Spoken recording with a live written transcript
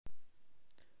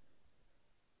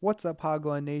What's up,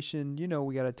 Hogline Nation? You know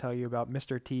we gotta tell you about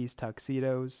Mr. T's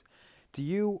Tuxedos. Do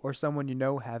you or someone you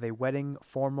know have a wedding,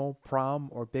 formal, prom,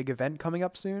 or big event coming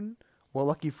up soon? Well,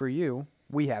 lucky for you,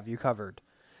 we have you covered.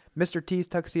 Mr. T's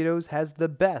Tuxedos has the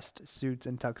best suits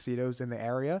and tuxedos in the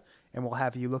area and will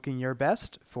have you looking your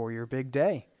best for your big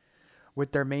day.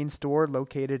 With their main store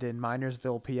located in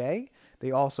Minersville, PA,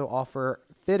 they also offer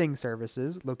fitting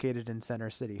services located in Center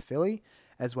City, Philly,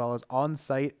 as well as on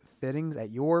site fittings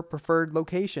at your preferred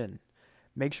location.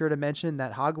 Make sure to mention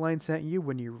that Hogline sent you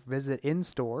when you visit in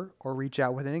store or reach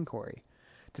out with an inquiry.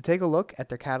 To take a look at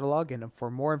their catalog and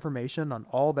for more information on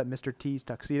all that Mr. T's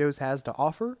Tuxedos has to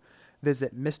offer,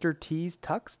 visit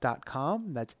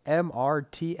mrtstux.com. That's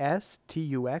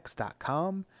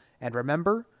MRTSTUX.com. And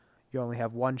remember, you only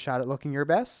have one shot at looking your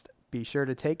best. Be sure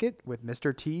to take it with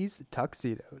Mr. T's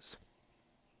Tuxedos.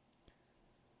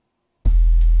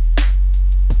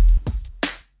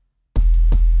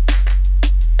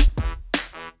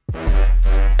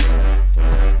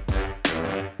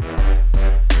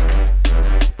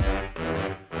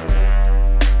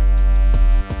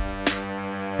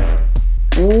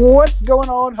 What's going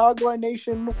on, Hogline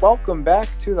Nation? Welcome back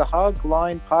to the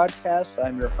Hogline Podcast.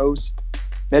 I'm your host,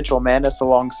 Mitchell Manis,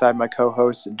 alongside my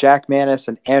co-hosts Jack Manis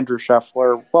and Andrew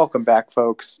Scheffler. Welcome back,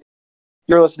 folks.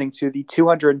 You're listening to the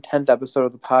 210th episode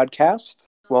of the podcast.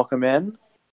 Welcome in.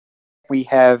 We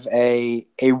have a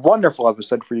wonderful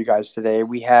episode for you guys today.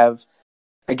 We have,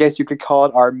 I guess you could call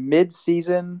it our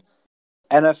mid-season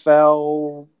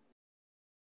NFL,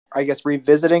 I guess,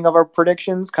 revisiting of our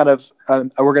predictions. Kind of,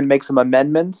 we're going to make some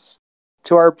amendments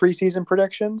to our preseason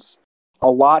predictions. A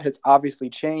lot has obviously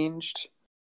changed.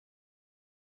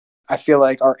 I feel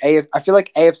like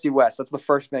AFC West. That's the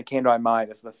first thing that came to my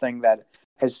mind. Is the thing that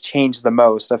has changed the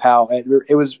most of how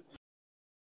it was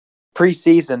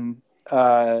preseason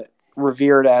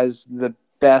revered as the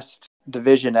best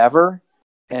division ever,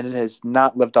 and it has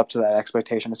not lived up to that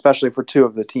expectation, especially for two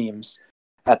of the teams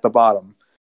at the bottom.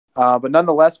 But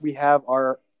nonetheless, we have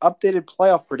our updated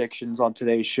playoff predictions on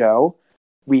today's show.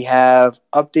 We have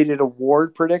updated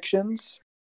award predictions.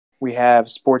 We have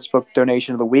Sportsbook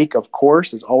Donation of the Week, of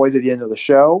course, as always at the end of the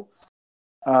show.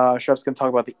 Shref's going to talk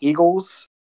about the Eagles,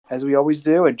 as we always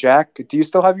do. And Jack, do you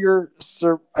still have your,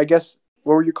 I guess,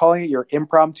 what were you calling it? Your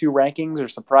impromptu rankings or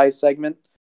surprise segment?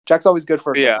 Jack's always good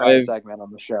for a surprise segment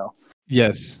on the show.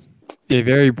 Yes. Yeah,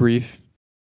 very brief.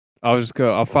 I'll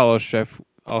follow Chef's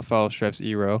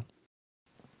E-row.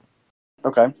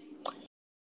 Okay.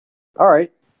 All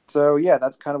right. So yeah,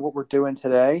 that's kind of what we're doing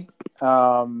today.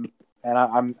 And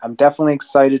I'm definitely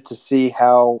excited to see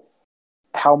how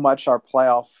much our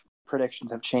playoff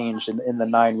predictions have changed in the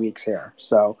 9 weeks here.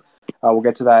 So we'll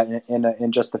get to that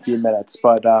in just a few minutes.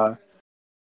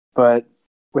 But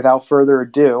without further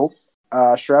ado,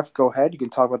 Shref, go ahead. You can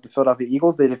talk about the Philadelphia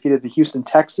Eagles. They defeated the Houston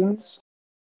Texans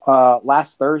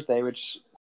last Thursday, which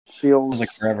feels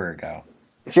like forever ago.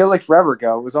 It feels like forever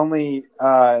ago. It was only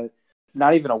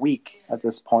not even a week at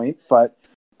this point, but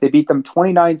they beat them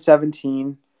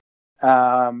 29-17.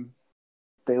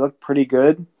 They look pretty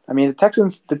good. I mean, the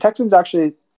Texans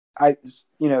actually,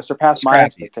 surpassed my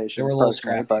expectations. They were a little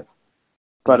scrappy,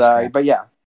 but yeah,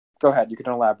 go ahead. You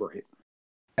can elaborate.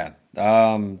 Yeah,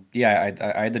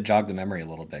 I had to jog the memory a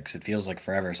little bit because it feels like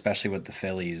forever, especially with the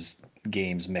Phillies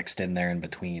games mixed in there in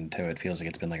between too. It feels like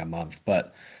it's been like a month.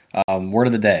 But word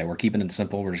of the day, we're keeping it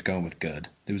simple. We're just going with good.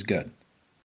 It was good.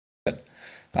 Good.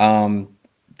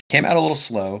 Came out a little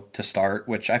slow to start,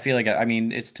 which I feel like, I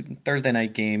mean, it's a Thursday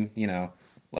night game, a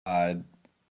little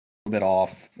bit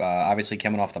off. Obviously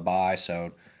coming off the bye,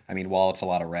 so I mean, while it's a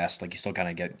lot of rest, like you still kind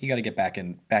of got to get back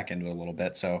into it a little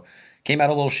bit. So came out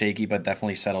a little shaky, but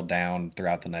definitely settled down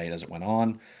throughout the night as it went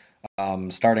on.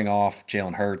 Starting off,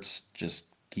 Jalen Hurts just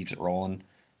keeps it rolling,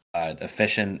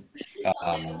 efficient,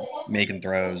 making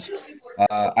throws.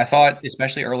 I thought,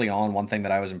 especially early on, one thing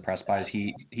that I was impressed by is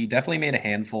he definitely made a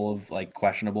handful of like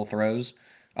questionable throws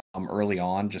early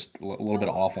on, just a little bit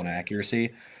off on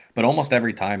accuracy. But almost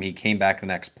every time he came back the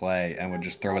next play and would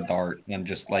just throw a dart, and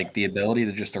just like the ability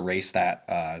to just erase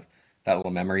that little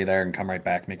memory there and come right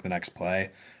back, make the next play.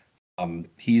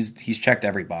 He's checked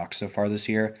every box so far this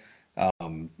year,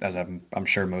 as I'm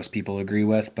sure most people agree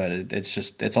with. But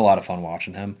it's a lot of fun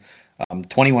watching him.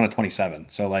 21-27.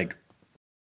 So like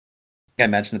I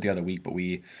mentioned it the other week, but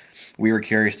we were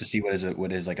curious to see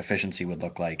what his like efficiency would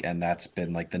look like, and that's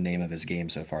been like the name of his game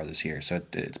so far this year. So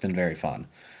it's been very fun.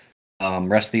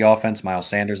 Rest of the offense, Miles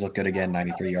Sanders looked good again,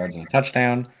 93 yards and a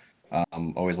touchdown.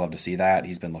 Always love to see that.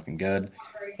 He's been looking good.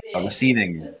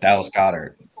 Receiving, Dallas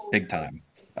Goedert, big time.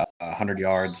 100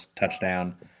 yards,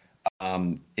 touchdown.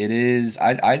 It is,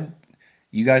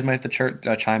 you guys might have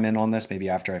to chime in on this maybe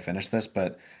after I finish this,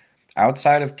 but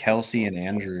outside of Kelsey and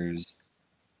Andrews,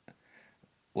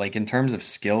 like in terms of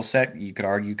skill set, you could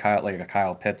argue Kyle like a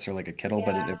Kyle Pitts or like a Kittle,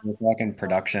 but if we're talking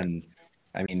production,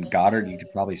 I mean Goddard, you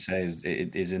could probably say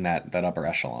is in that upper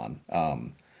echelon.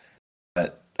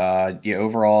 But yeah,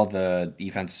 overall the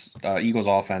defense, Eagles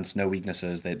offense, no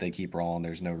weaknesses. They keep rolling.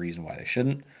 There's no reason why they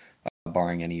shouldn't,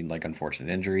 barring any like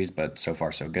unfortunate injuries. But so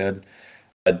far so good.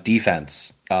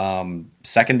 Defense,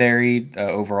 secondary,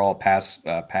 overall pass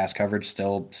coverage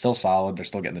still solid. They're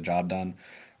still getting the job done.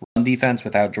 Run defense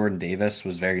without Jordan Davis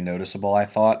was very noticeable, I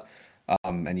thought.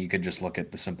 And you could just look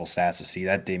at the simple stats to see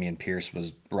that Damian Pierce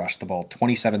was rushed the ball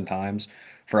 27 times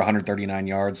for 139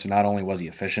 yards. So not only was he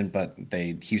efficient, but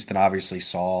Houston obviously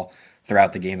saw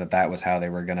throughout the game that was how they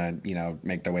were gonna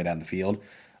make their way down the field.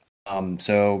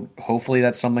 So hopefully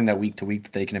that's something that week to week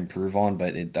that they can improve on.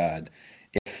 But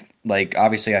if like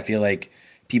obviously I feel like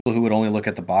people who would only look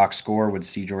at the box score would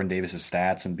see Jordan Davis's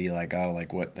stats and be like, oh,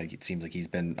 like what? Like it seems like he's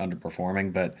been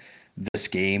underperforming. But this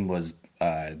game was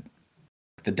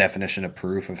the definition of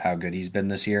proof of how good he's been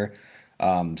this year.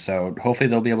 So hopefully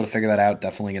they'll be able to figure that out.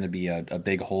 Definitely going to be a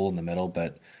big hole in the middle,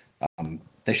 but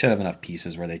they should have enough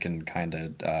pieces where they can kind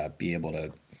of be able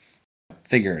to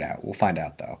figure it out. We'll find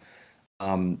out though.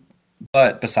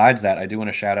 But besides that, I do want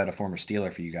to shout out a former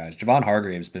Steeler for you guys. Javon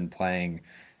Hargrave's been playing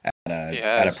at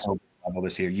a pro level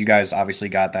this year. You guys obviously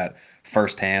got that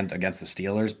firsthand against the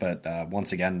Steelers, but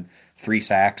once again, 3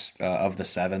 sacks of the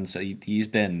 7. So he's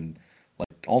been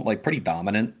like pretty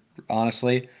dominant,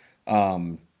 honestly.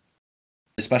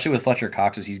 Especially with Fletcher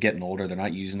Cox as he's getting older, they're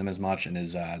not using him as much, and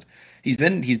he's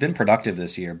been productive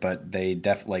this year. But they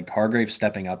definitely like Hargrave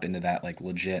stepping up into that like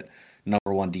legit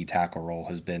number 1 D tackle role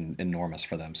has been enormous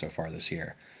for them so far this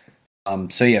year.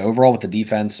 So yeah, overall with the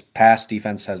defense, pass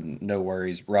defense has no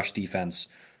worries. Rush defense,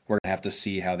 we're gonna have to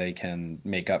see how they can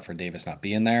make up for Davis not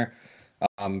being there.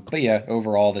 But yeah,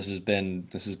 overall this is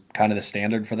kind of the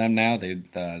standard for them now.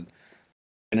 They've been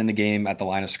in the game at the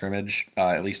line of scrimmage,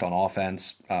 at least on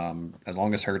offense. As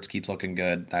long as Hurts keeps looking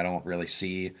good, I don't really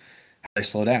see how they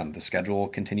slow down. The schedule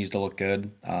continues to look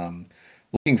good.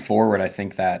 Looking forward, I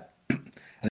think that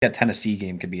Tennessee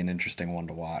game could be an interesting one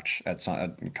to watch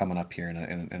coming up here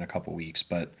in a couple weeks.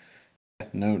 But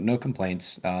no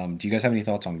complaints. Do you guys have any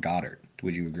thoughts on Goddard?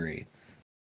 Would you agree?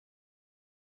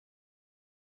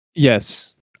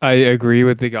 Yes, I agree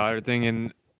with the Goddard thing,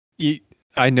 and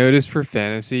I noticed for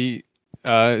fantasy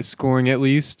scoring at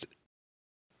least,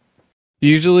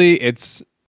 usually it's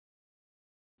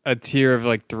a tier of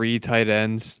like 3 tight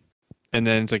ends, and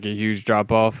then it's like a huge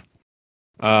drop off.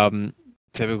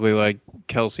 Typically like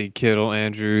Kelsey, Kittle,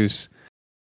 Andrews,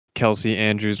 Kelsey,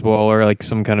 Andrews, Waller, like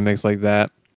some kind of mix like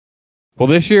that. Well,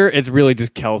 this year it's really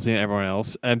just Kelsey and everyone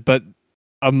else, but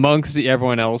amongst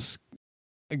everyone else,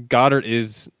 Goddard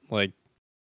is like.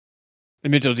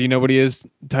 Mitchell, do you know what he is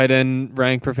tight end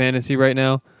rank for fantasy right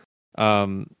now?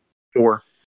 4.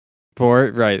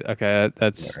 4, right? Okay,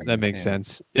 that makes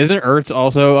sense. Isn't Ertz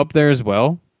also up there as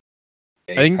well?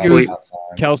 Yeah, I think it was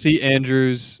Kelsey,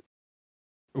 Andrews,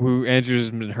 who Andrews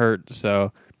has been hurt,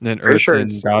 so then Ertz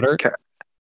and Goddard.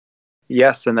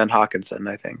 Yes, and then Hawkinson,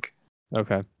 I think.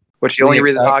 Okay. Which the only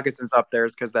reason Hawkinson's up there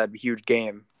is because that huge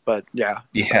game. But yeah.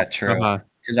 Yeah, true.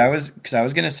 Because I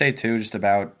was gonna say too, just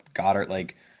about Goddard,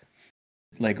 like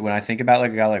when I think about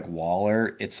like a guy like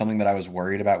Waller, it's something that I was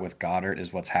worried about with Goddard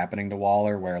is what's happening to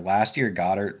Waller. Where last year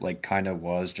Goddard like kind of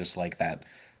was just like that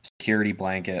security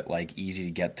blanket, like easy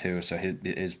to get to. So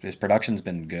his production's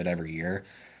been good every year,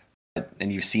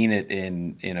 and you've seen it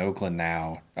in Oakland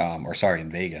now, in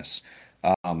Vegas,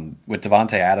 with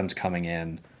Devontae Adams coming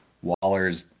in.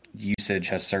 Waller's usage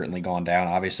has certainly gone down.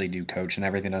 Obviously, due coach and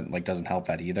everything like doesn't help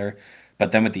that either.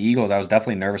 But then with the Eagles, I was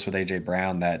definitely nervous with AJ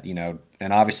Brown that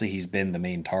and obviously he's been the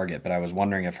main target. But I was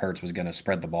wondering if Hurts was going to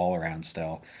spread the ball around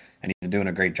still, and he's been doing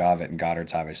a great job of it. And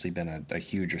Goddard's obviously been a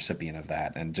huge recipient of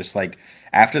that. And just like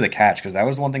after the catch, because that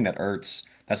was one thing that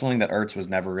Ertz was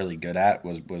never really good at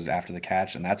was after the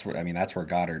catch, and that's where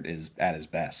Goddard is at his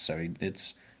best. So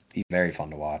he's very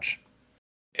fun to watch.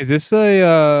 Is this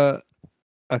a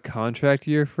contract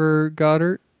year for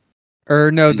Goddard?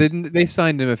 Or no, they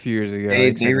signed him a few years ago.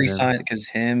 They re-signed because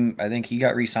I think he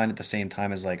got re-signed at the same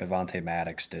time as like Avonte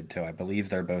Maddox did too. I believe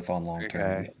they're both on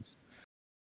long-term deals.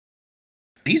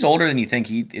 He's older than you think.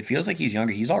 It feels like he's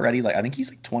younger. He's already I think he's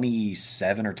like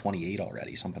 27 or 28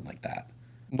 already, something like that.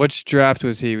 Which draft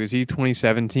was he? Was he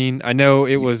 2017? I know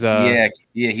it was. Yeah.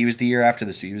 He was the year after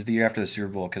the Super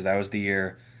Bowl because that was the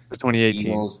year.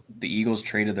 2018. The Eagles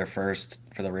traded their first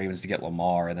for the Ravens to get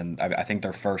Lamar, and then I think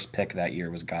their first pick that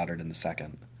year was Goddard in the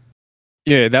second.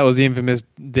 Yeah, that was the infamous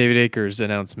David Akers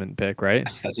announcement pick, right?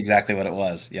 That's exactly what it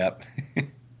was. Yep.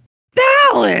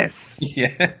 Dallas!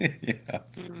 Yeah. Yeah.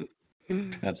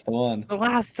 That's the one. The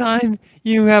last time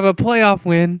you have a playoff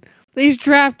win, these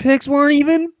draft picks weren't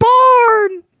even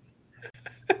born!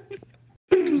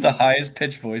 It's the highest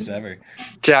pitch voice ever.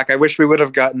 Jack, I wish we would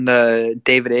have gotten a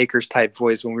David Akers type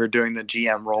voice when we were doing the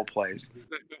GM role plays.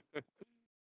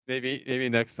 Maybe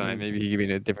next time. Maybe he could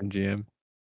be a different GM.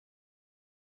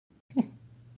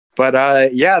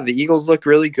 But yeah, the Eagles look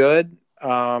really good.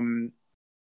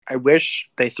 I wish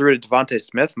they threw it to Devontae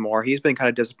Smith more. He's been kind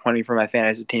of disappointing for my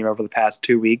fantasy team over the past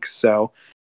 2 weeks. So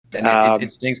And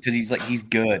it stinks because he's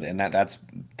good, and that's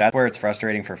where it's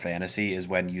frustrating for fantasy is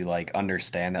when you like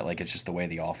understand that like it's just the way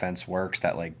the offense works,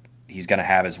 that like he's gonna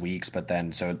have his weeks, but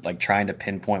then so like trying to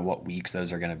pinpoint what weeks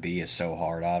those are gonna be is so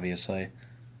hard, obviously.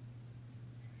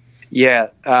 yeah,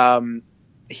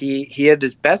 he had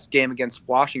his best game against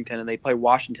Washington, and they play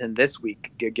Washington this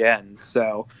week again.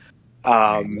 So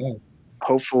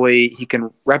hopefully he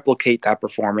can replicate that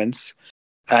performance.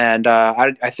 And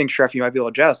I think, Shreff, you might be able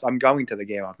to adjust. I'm going to the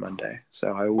game on Monday,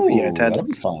 so I will be in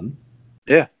attendance. That'll be fun.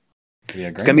 Yeah, Yeah,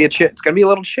 it's gonna be it's gonna be a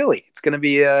little chilly. It's gonna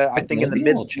be I think in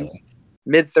the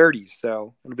mid 30s.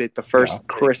 So it'll be the first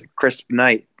crisp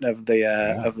night of the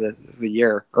of the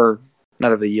year, or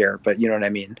not of the year, but you know what I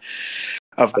mean,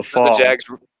 of the fall.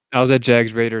 I was at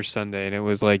Jags Raiders Sunday, and it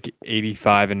was like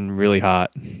 85 and really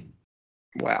hot.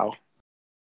 Wow.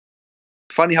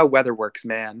 Funny how weather works,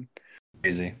 man.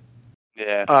 Crazy.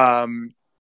 Yeah.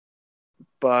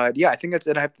 But yeah, I think that's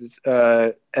it. I have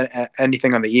to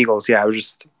anything on the Eagles. Yeah,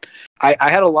 I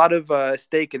had a lot of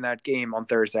stake in that game on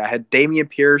Thursday. I had Dameon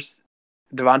Pierce,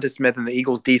 Devonta Smith, and the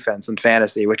Eagles defense in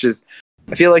fantasy, which is,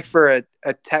 I feel like for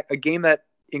a game that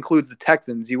includes the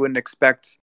Texans, you wouldn't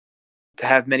expect to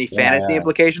have many fantasy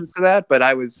implications to that, but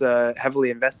I was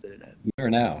heavily invested in it. You never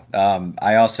know.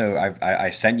 I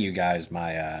sent you guys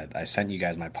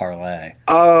my parlay.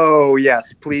 Oh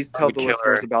yes, please tell the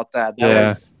listeners about that.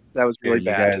 That was really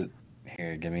bad.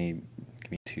 Give me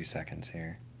 2 seconds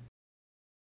here.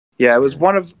 Yeah, it was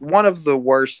one of the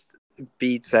worst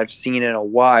beats I've seen in a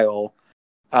while.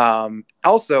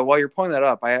 Also, while you're pulling that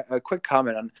up, a quick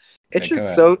comment on it's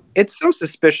just it's so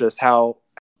suspicious how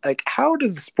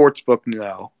did the sports book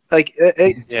know?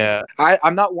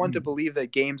 I'm not one to believe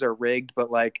that games are rigged,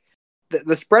 but like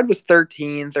the spread was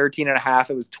 13 and a half.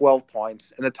 It was 12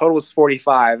 points, and the total was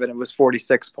 45, and it was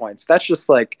 46 points. That's just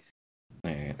like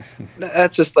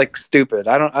that's just like stupid.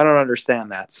 I don't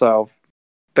understand that. So,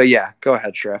 but yeah, go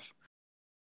ahead, Shreff.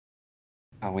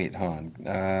 Oh wait, hold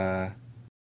on.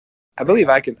 I believe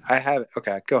I have it.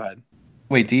 Okay, go ahead.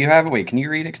 Wait, do you have it? Wait, can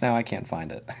you read it? 'Cause now I can't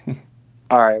find it.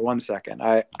 All right, 1 second.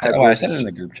 I sent it in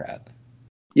the group chat.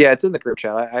 Yeah, it's in the group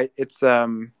chat. It's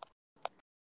It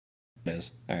is.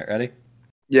 All right, ready?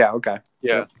 Yeah. Okay.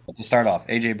 Yeah. To start off,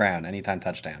 AJ Brown, anytime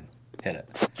touchdown, hit it.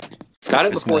 Got it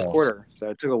in the fourth quarter, so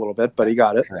it took a little bit, but he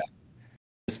got it. Correct.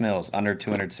 Mills under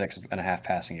 206.5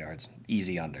 passing yards,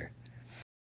 easy under.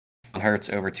 Hurts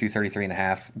over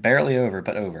 233.5, barely over,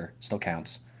 but over, still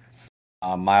counts.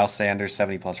 Miles Sanders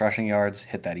 70+ rushing yards,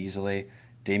 hit that easily.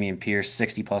 Dameon Pierce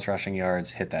 60+ rushing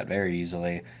yards, hit that very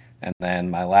easily. And then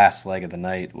my last leg of the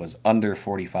night was under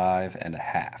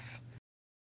 45.5.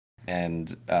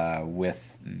 And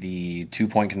with the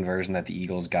 2-point conversion that the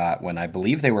Eagles got when I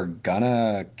believe they were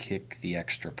gonna kick the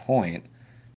extra point,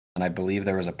 and I believe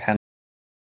there was a penalty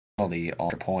on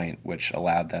the point which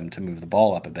allowed them to move the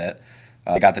ball up a bit.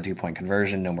 I got the 2-point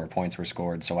conversion, no more points were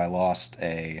scored, so I lost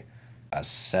a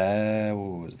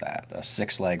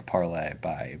 6-leg parlay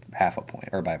by half a point,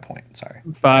 or by a point, sorry.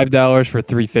 $5 for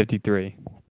 $3.53.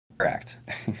 Correct.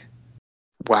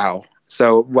 Wow.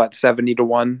 So what, 70 to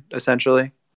 1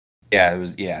 essentially? Yeah, it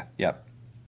was. Yeah, yep.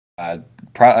 I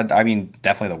mean,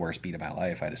 definitely the worst beat of my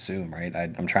life, I'd assume, right?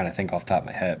 I'm trying to think off the top of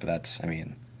my head, but that's, I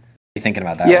mean, you're thinking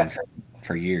about that one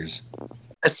for years.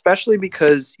 Especially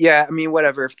because, I mean,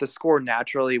 whatever, if the score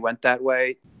naturally went that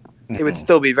way, it would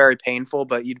still be very painful,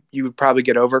 but you would probably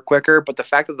get over it quicker. But the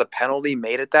fact that the penalty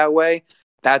made it that way,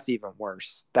 that's even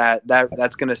worse.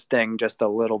 That's going to sting just a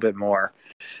little bit more.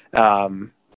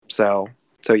 So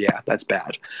yeah, that's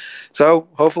bad. So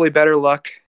hopefully better luck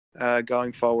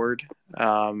going forward.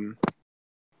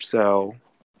 So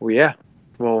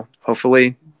well,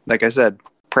 hopefully, like I said,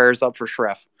 prayers up for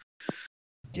Shreff.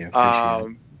 Yeah,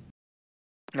 appreciate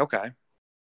it. Okay.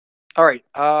 All right.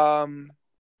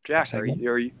 Jack, are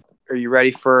you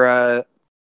ready for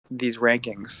these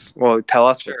rankings? Well, tell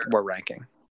us what we're ranking.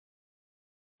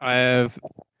 I have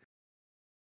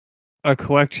a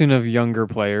collection of younger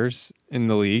players in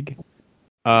the league.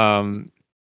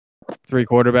 3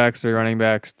 quarterbacks, 3 running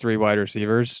backs, 3 wide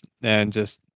receivers, and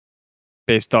just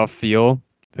based off feel,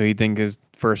 who you think is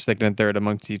first, second, and third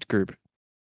amongst each group?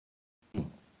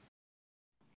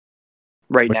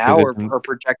 Right Which now, or, position? or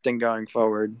projecting going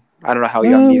forward. I don't know how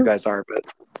young these guys are, but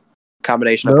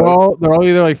combination of They're both. all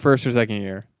either like first or second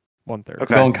year, 1/3.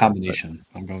 Okay. I'm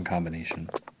going combination.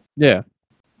 Yeah.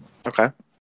 Okay.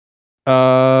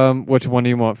 Which one do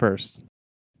you want first?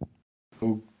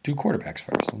 We'll do quarterbacks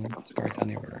first. Let's go right down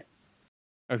the order.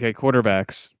 Okay,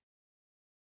 quarterbacks.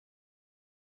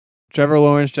 Trevor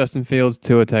Lawrence, Justin Fields,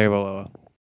 Tua Tagovailoa.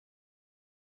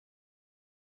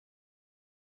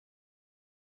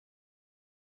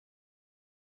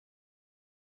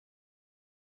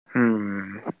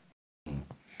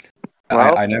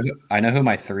 Well, I know who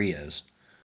my 3 is.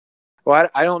 well,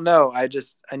 I don't know. I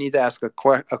need to ask a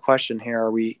question here.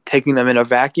 Are we taking them in a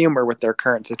vacuum or with their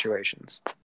current situations?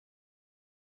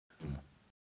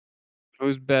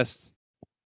 Who's best?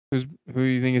 Who do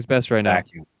you think is best right now?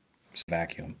 Vacuum. It's a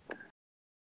vacuum.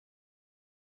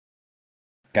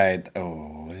 Guy.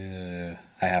 Oh,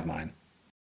 I have mine.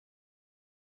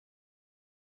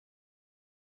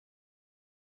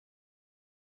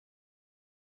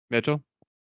 Mitchell?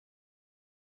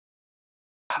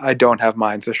 I don't have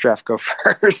mine, so Streff, go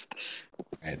first.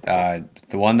 Right.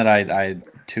 The one that I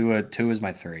Tua is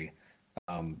my 3.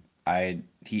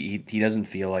 He doesn't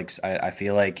feel like I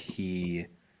feel like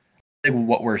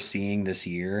what we're seeing this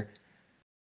year.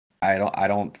 I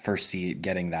don't foresee it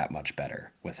getting that much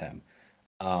better with him.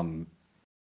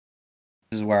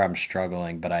 This is where I'm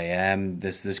struggling, but I am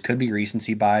this could be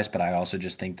recency bias, but I also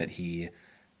just think that he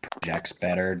projects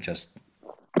better just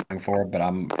going forward. But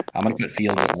I'm gonna put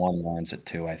Fields at 1, Lawrence at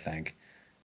 2, I think.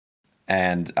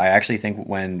 And I actually think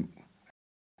when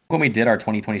we did our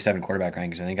 2027 quarterback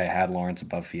rankings, I think I had Lawrence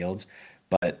above Fields,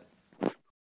 but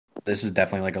this is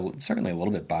definitely certainly a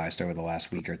little bit biased over the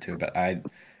last week or two. But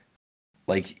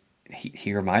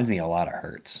he reminds me a lot of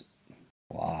Hurts.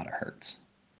 A lot of Hurts.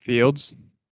 Fields?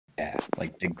 Yeah,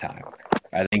 like big time.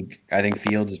 I think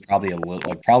Fields is probably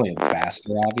probably faster,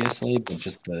 obviously, but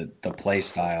just the play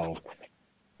style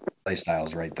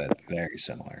is right that very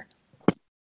similar.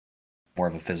 More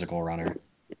of a physical runner.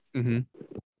 Mm-hmm.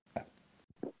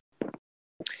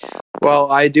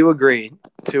 Well, I do agree.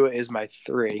 Tua is my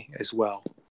 3 as well.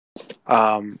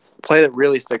 Play that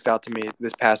really sticks out to me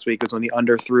this past week was when the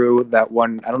underthrew that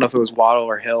one. I don't know if it was Waddle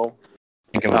or Hill. I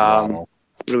think it was Waddle.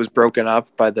 But it was broken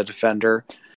up by the defender.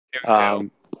 Yeah,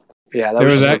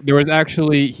 there was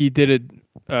actually he did it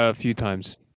a few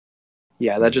times.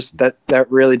 Yeah, that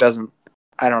really doesn't.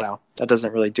 I don't know. That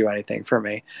doesn't really do anything for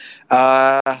me.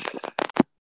 Man,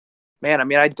 I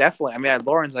mean, I had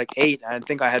Lawrence like 8. And I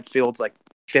think I had Fields like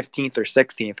 15th or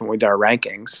 16th when we did our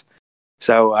rankings.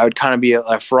 So I would kind of be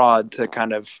a fraud to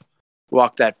kind of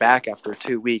walk that back after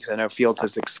 2 weeks. I know Fields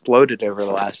has exploded over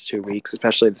the last 2 weeks,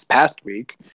 especially this past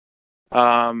week.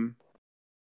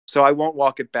 So I won't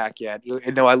walk it back yet.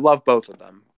 Though I love both of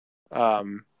them.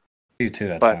 You too.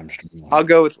 That's why I'm struggling. I'll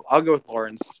go with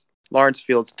Lawrence. Lawrence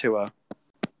Fields Tua.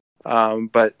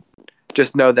 But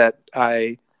just know that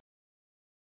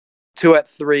 2 at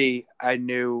 3. I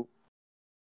knew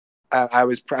I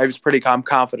was pretty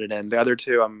confident in. The other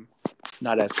 2, I'm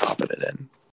not as confident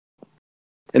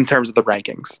in terms of the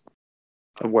rankings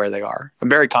of where they are. I'm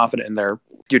very confident in their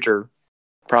future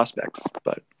prospects,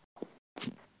 but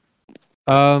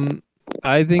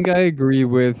I think I agree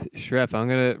with Schreff. I'm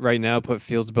gonna right now put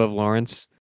Fields above Lawrence,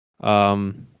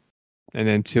 and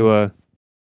then Tua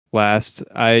last.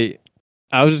 I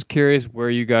was just curious where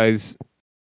you guys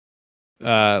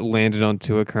landed on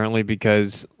Tua currently,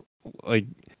 because like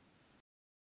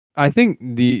I think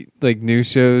the news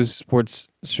shows, sports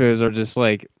shows are just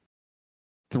like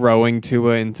throwing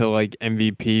Tua into like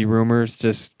MVP rumors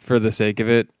just for the sake of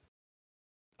it.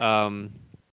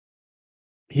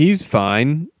 He's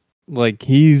fine. Like,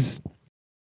 he's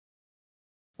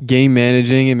game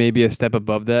managing and maybe a step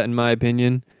above that, in my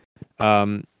opinion.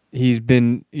 He's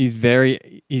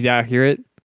accurate,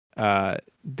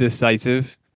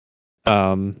 decisive.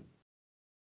 But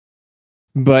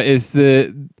it's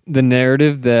the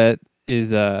narrative that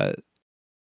is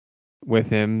with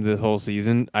him this whole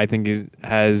season, I think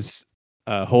has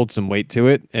hold some weight to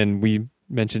it, and we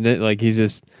mentioned it. Like, he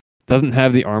just doesn't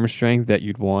have the arm strength that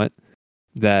you'd want.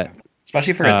 That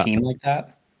especially for a team like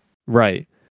that, right?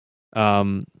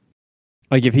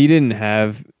 Like if he didn't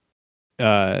have,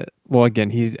 well, again,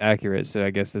 he's accurate, so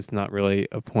I guess that's not really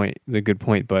a good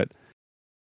point. But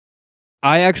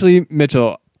I told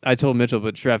Mitchell,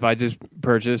 but Trev, I just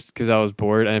purchased because I was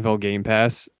bored NFL Game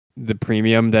Pass, the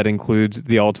premium that includes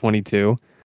the all 22.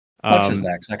 How much is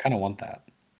that? Because I kind of want that.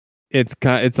 it's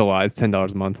a lot. It's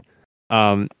 $10 a month.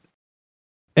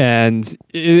 And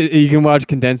you can watch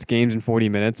condensed games in 40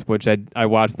 minutes, which I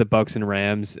watched the Bucks and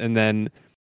Rams, and then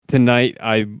tonight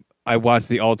I watched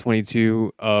the all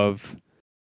 22 of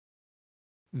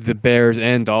the Bears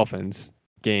and Dolphins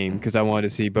game because I wanted to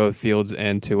see both Fields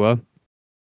and Tua.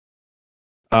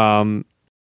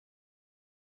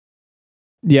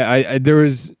 Yeah, I there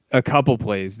was a couple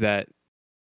plays that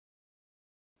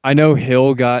I know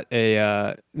Hill got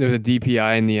there was a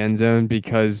DPI in the end zone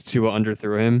because Tua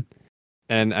underthrew him.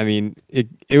 And I mean,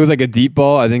 it was like a deep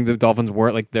ball. I think the Dolphins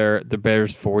weren't like the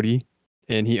Bears 40,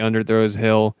 and he underthrows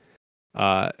Hill.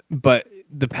 But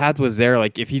the path was there.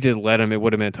 Like if he just let him, it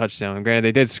would have been a touchdown. And granted,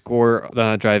 they did score on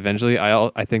that drive eventually.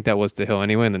 I think that was to Hill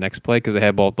anyway in the next play because they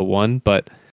had ball at the 1. But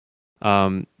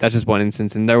that's just one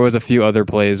instance. And there was a few other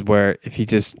plays where if he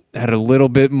just had a little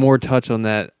bit more touch on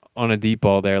a deep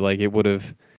ball there, like it would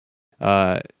have,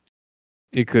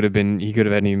 he could have had an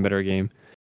even better game.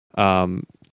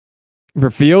 For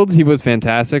Fields, he was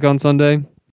fantastic on Sunday,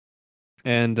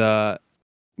 and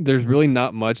there's really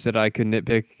not much that I could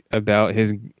nitpick about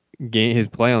his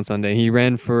play on Sunday. He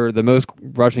ran for the most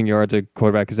rushing yards a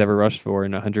quarterback has ever rushed for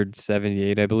in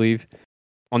 178, I believe.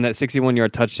 On that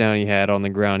 61-yard touchdown he had on the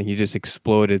ground, he just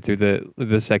exploded through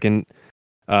the second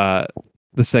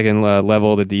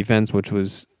level of the defense, which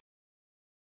was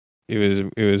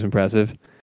impressive.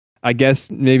 I guess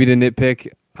maybe to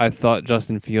nitpick, I thought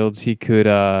Justin Fields he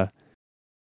could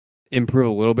improve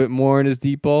a little bit more in his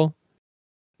deep ball.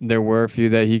 There were a few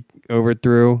that he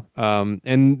overthrew.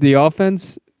 And the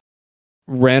offense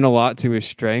ran a lot to his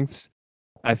strengths.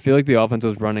 I feel like the offense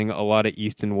was running a lot of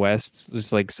east and west,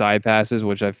 just like side passes,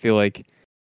 which I feel like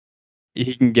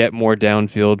he can get more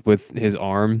downfield with his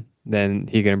arm than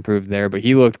he can improve there. But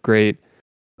he looked great.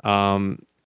 I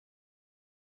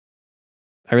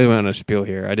really went on a spiel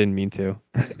here. I didn't mean to.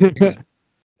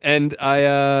 And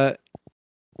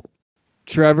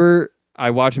Trevor, I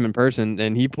watched him in person,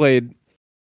 and he played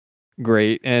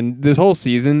great. And this whole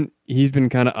season, he's been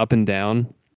kind of up and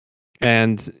down.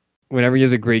 And whenever he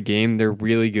has a great game, they're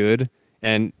really good.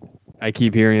 And I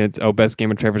keep hearing it's best game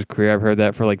of Trevor's career. I've heard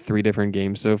that for like 3 different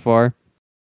games so far.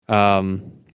 I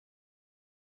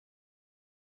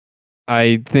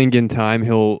think in time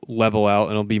he'll level out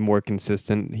and he'll be more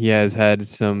consistent. He has had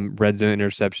some red zone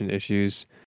interception issues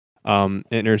in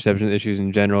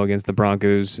general against the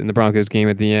Broncos in the Broncos game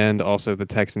at the end, also the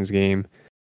Texans game.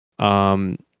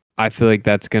 I feel like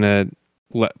that's gonna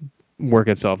work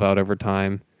itself out over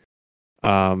time.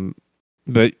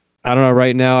 But I don't know.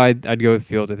 Right now, I'd go with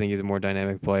Fields. I think he's a more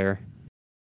dynamic player.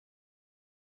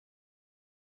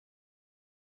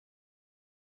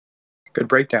 Good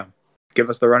breakdown. Give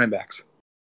us the running backs.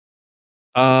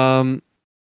 The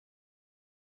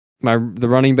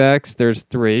running backs. There's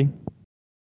 3.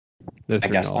 There's 3.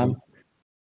 I guess them.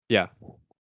 Yeah.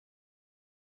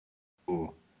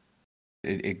 Ooh.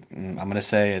 I'm gonna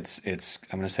say it's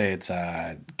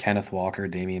Kenneth Walker,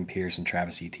 Dameon Pierce, and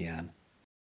Travis Etienne.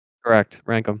 Correct.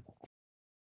 Rank them.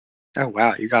 Oh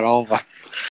wow, you got all of them.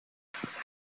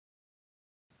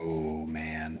 Oh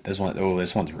man, this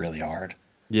one's really hard.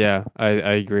 Yeah, I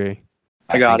agree.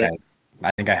 I got it.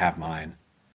 I think I have mine.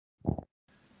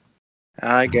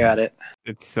 I got it.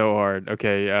 It's so hard.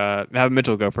 Okay, have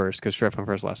Mitchell go first because Shreff went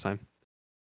first last time.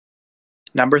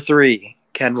 Number 3,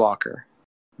 Ken Walker.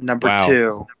 Number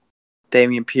 2,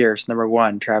 Dameon Pierce. Number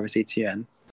 1, Travis Etienne.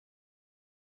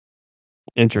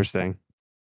 Interesting.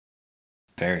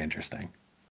 Very interesting.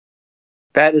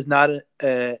 That is not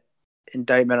an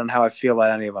indictment on how I feel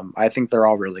about any of them. I think they're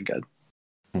all really good.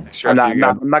 Sure, I'm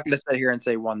not going to sit here and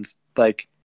say one's like.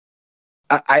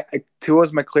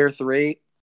 Tua's my clear 3,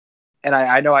 and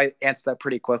I know I answered that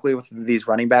pretty quickly with these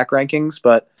running back rankings,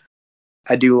 but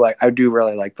I do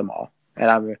really like them all,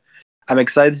 and I'm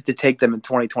excited to take them in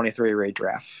 2023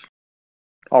 redraft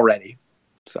already.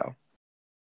 So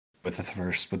with the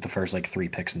first like 3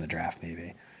 picks in the draft,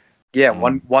 maybe. Yeah,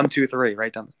 1, 2, 3,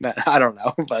 right down. I don't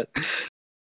know, but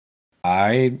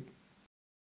I'm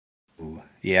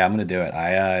gonna do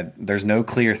it. There's no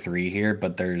clear 3 here,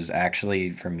 but there's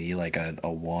actually for me like a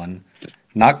 1,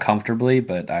 not comfortably,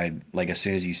 but I like as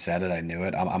soon as you said it, I knew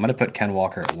it. I'm gonna put Ken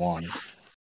Walker at 1.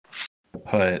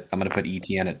 I'm gonna put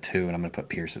ETN at 2, and I'm gonna put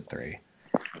Pierce at 3.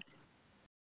 I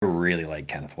really like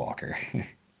Kenneth Walker.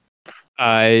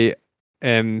 I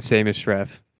am same as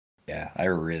Shreff. Yeah, I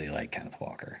really like Kenneth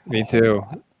Walker. Me too.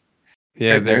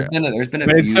 Yeah, there's been a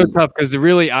few. It's so tough because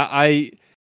really, I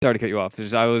sorry to cut you off.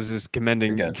 I was just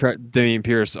commending Dameon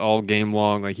Pierce all game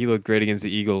long. Like he looked great against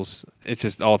the Eagles. It's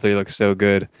just all 3 look so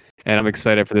good, and I'm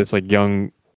excited for this like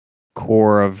young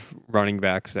core of running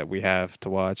backs that we have to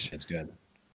watch. It's good.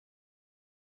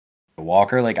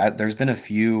 Walker, like there's been a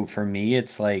few for me.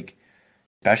 It's like,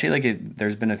 especially like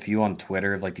there's been a few on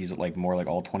Twitter of like these like more like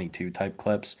all 22 type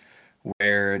clips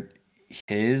where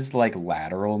his like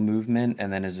lateral movement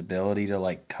and then his ability to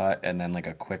like cut and then like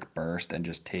a quick burst and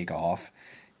just take off.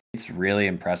 It's really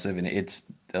impressive, and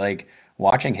it's like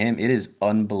watching him. It is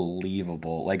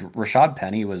unbelievable. Like Rashad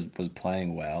Penny was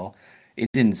playing well.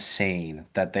 It's insane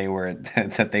that they were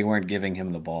that they weren't giving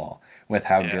him the ball with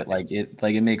how Yeah. good. Like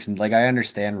it makes like I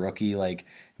understand rookie like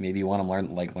maybe you want to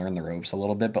learn the ropes a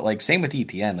little bit, but like same with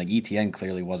ETN. Like ETN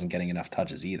clearly wasn't getting enough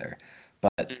touches either.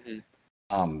 But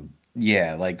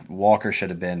yeah, like Walker should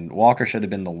have been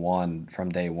the one from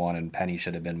day one, and Penny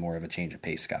should have been more of a change of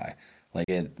pace guy. Like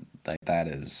that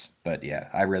is, but yeah,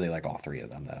 I really like all three of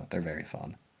them though. They're very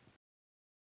fun.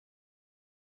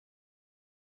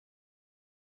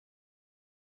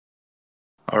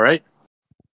 All right.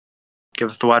 Give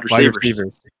us the wide Wide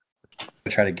receivers. receivers.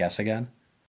 Try to guess again.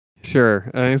 Sure.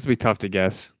 I think this will be tough to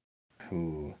guess.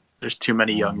 Who? There's too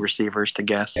many young receivers to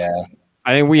guess. Yeah.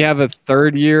 I think we have a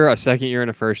third year, a second year, and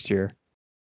a first year.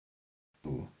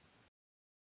 Who?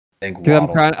 I think 'Cause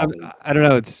Waddle's I don't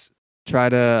know. It's try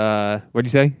to. What'd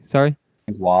you say? Sorry.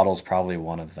 I think Waddle's probably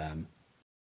one of them.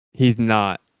 He's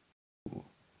not.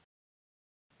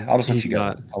 I'll just let He's you go.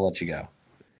 not. I'll let you go.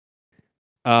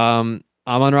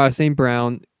 Amon-Ra St.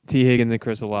 Brown, T. Higgins, and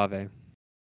Chris Olave.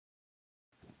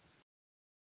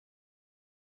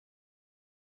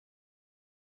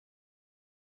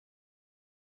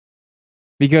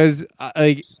 Because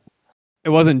like it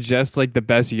wasn't just like the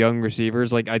best young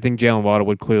receivers. Like I think Jalen Waddle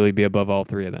would clearly be above all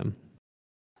three of them.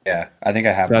 Yeah, I think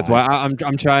I have. So that's mine. why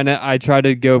I'm trying to try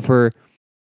to go for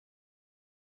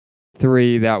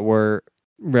three that were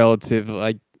relative.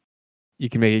 Like you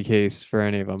can make a case for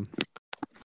any of them.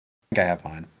 I think I have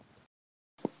mine.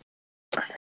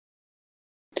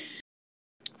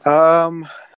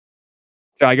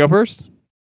 Should I go first?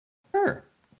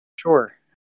 Sure.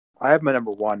 I have my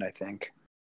number one, I think.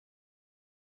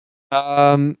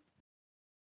 Probably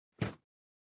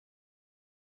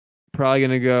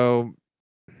gonna go.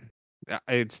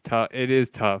 It's tough. It is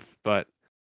tough, but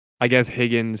I guess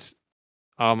Higgins,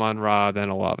 Amon-Ra, then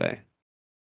Olave.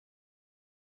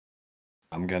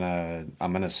 I'm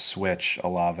gonna switch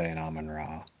Olave and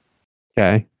Amon-Ra.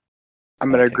 Okay. I'm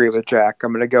going to agree with Jack.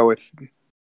 I'm going to go with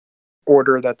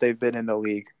order that they've been in the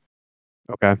league.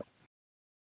 Okay.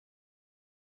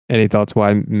 Any thoughts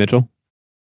why Mitchell?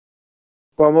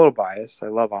 Well, I'm a little biased. I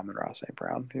love Amon-Ra St.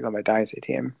 Brown. He's on my dynasty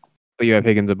team. But you have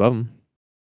Higgins above him.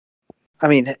 I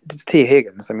mean, it's T.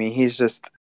 Higgins. I mean, he's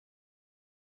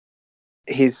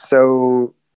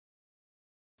so.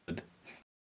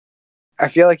 I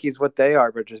feel like he's what they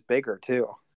are, but just bigger too.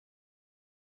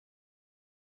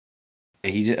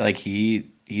 He's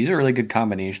a really good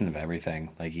combination of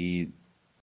everything. Like he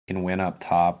can win up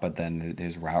top, but then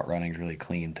his route running is really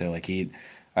clean too. Like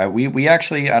we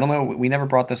actually, I don't know, we never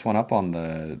brought this one up on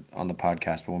the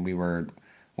podcast, but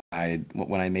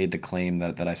when I made the claim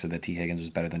that I said that T. Higgins was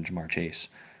better than Jamar Chase.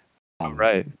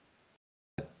 Right.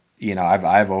 You know,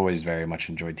 I've always very much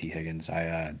enjoyed T. Higgins.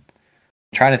 I'm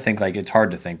trying to think, like it's hard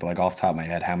to think, but like off the top of my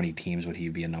head, how many teams would he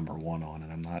be a number one on?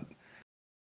 And I'm not,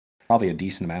 probably a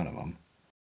decent amount of them.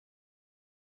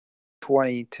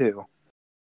 22.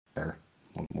 Sure,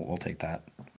 we'll take that.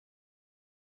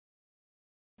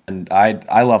 And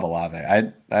I love Olave.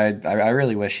 I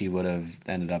really wish he would have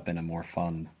ended up in a more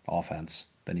fun offense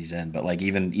than he's in. But like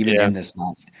even in this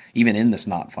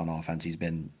not fun offense, he's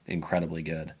been incredibly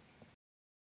good.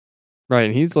 Right,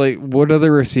 and he's like, what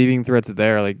other receiving threats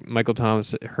there? Like Michael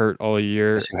Thomas hurt all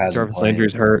year. Jarvis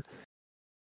Landry's hurt.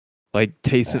 Like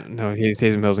Taysom,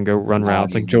 Taysom Hill's and go run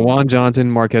routes. Like Jawan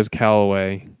Johnson, Marquez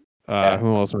Callaway.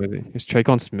 Who else? Is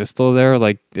Traquan Smith still there?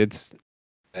 Like it's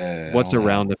what's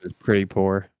around him is pretty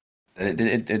poor.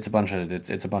 It's a bunch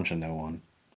of no one.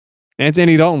 And it's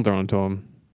Andy Dalton thrown to him.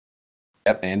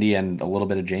 Yep, Andy and a little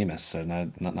bit of Jameis, so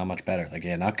not much better. Like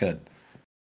not good.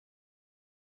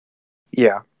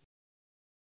 Yeah.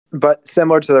 But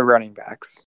similar to the running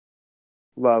backs.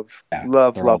 Love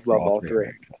all three.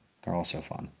 They're all so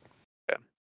fun. Yeah.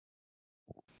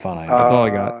 Fun. That's all I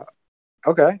got.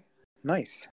 Okay.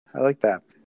 Nice. I like that.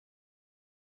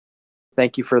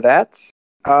 Thank you for that.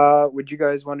 Would you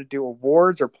guys want to do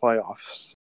awards or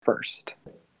playoffs first?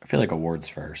 I feel like awards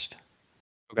first.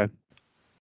 Okay.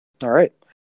 All right.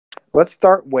 Let's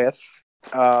start with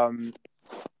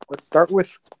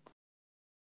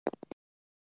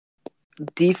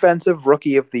Defensive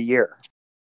Rookie of the Year.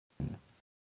 In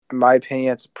my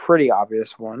opinion, it's a pretty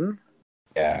obvious one.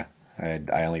 Yeah, I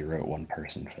only wrote one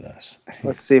person for this.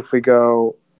 Let's see if we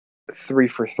go 3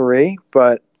 for 3,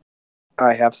 but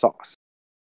I have Sauce.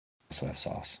 Swift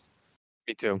sauce.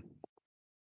 Me too.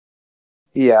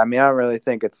 Yeah, I mean, I don't really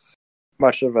think it's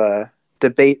much of a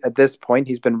debate at this point.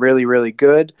 He's been really, really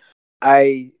good.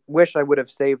 I wish I would have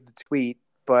saved the tweet,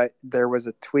 but there was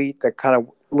a tweet that kind of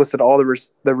listed all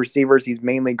the receivers he's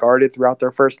mainly guarded throughout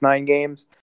their first 9 games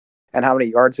and how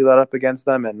many yards he let up against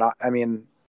them. And I mean,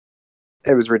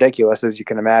 it was ridiculous, as you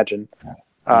can imagine.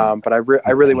 But I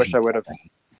really wish I would have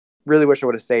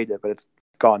saved it, but it's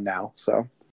gone now. So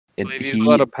I believe he's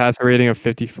allowed a passer rating of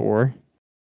 54.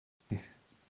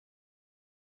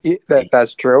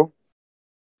 That's true.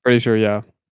 Pretty sure, yeah.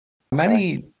 How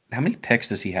many picks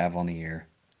does he have on the year?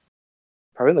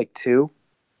 Probably like 2.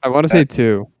 I want to say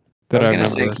 2. I was gonna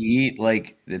say he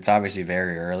it's obviously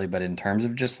very early, but in terms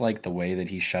of just like the way that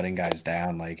he's shutting guys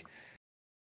down, like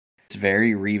it's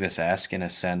very Revis-esque in a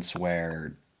sense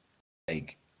where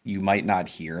like you might not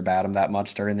hear about him that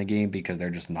much during the game because they're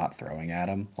just not throwing at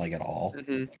him like at all.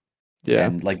 Mm-hmm. Yeah,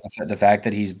 and like the fact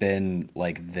that he's been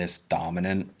like this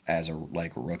dominant as a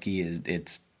rookie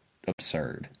it's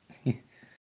absurd.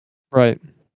 Right.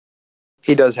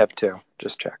 He does have 2.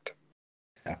 Just checked.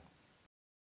 Yeah.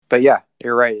 But yeah,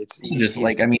 you're right. It's just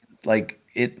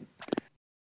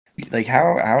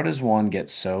how does one get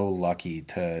so lucky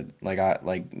to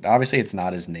obviously it's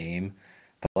not his name,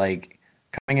 but like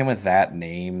coming in with that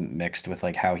name mixed with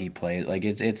like how he plays, like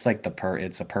it's like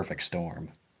it's a perfect storm.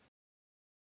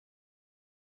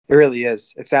 It really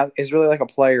is. It's really like a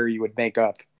player you would make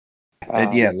up.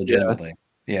 Yeah, legitimately.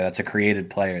 Yeah, that's a created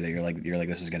player that you're like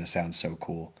this is gonna sound so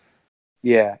cool.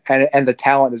 Yeah, and the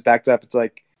talent is backed up. It's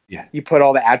like you put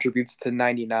all the attributes to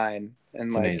 99, and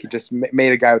it's like amazing. You just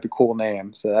made a guy with a cool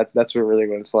name. So that's what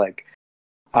it's like.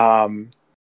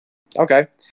 Okay,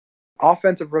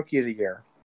 offensive rookie of the year.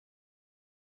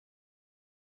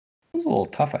 It was a little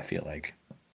tough. I feel like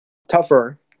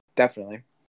tougher, definitely.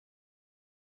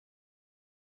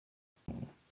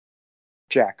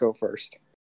 Jack, go first.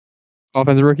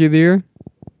 Offensive rookie of the year?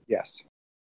 Yes.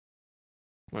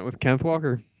 Went with Kenneth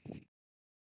Walker.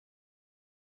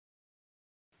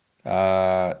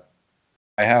 I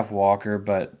have Walker,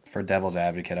 but for devil's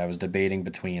advocate, I was debating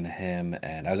between him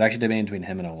and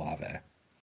Olave.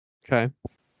 Okay.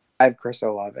 I have Chris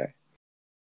Olave.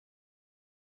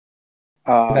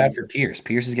 Bad for Pierce.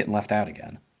 Pierce is getting left out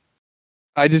again.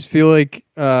 I just feel like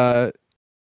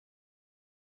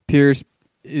Pierce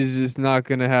is just not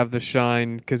going to have the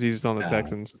shine because he's on the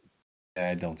Texans.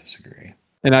 I don't disagree.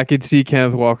 And I could see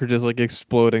Kenneth Walker just like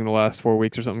exploding the last 4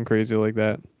 weeks or something crazy like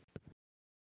that.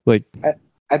 Like,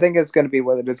 I think it's going to be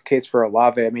what it is the case for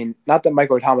Olave. I mean, not that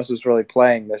Michael Thomas was really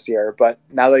playing this year, but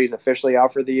now that he's officially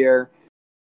out for the year,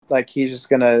 like he's just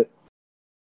going to.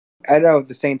 I don't know if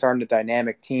the Saints aren't a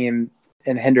dynamic team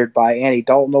and hindered by Andy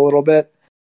Dalton a little bit,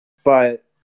 but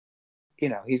he's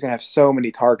going to have so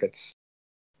many targets.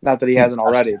 Not that he hasn't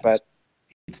already, but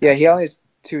yeah, he only has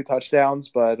 2 touchdowns,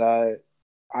 but I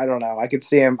don't know. I could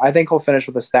see him. I think he'll finish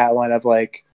with a stat line of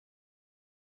like,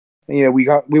 we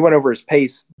went over his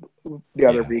pace the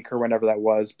other week or whenever that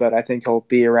was, but I think he'll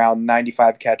be around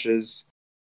 95 catches,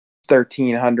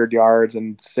 1,300 yards,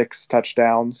 and 6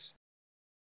 touchdowns.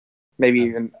 Maybe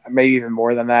even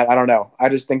more than that. I don't know. I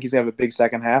just think he's gonna have a big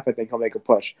second half. I think he'll make a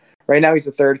push. Right now, he's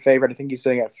the 3rd favorite. I think he's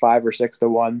sitting at 5 or 6 to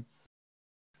 1.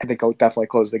 I think he'll definitely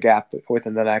close the gap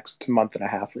within the next month and a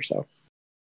half or so.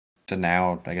 So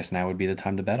now, I guess now would be the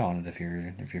time to bet on it if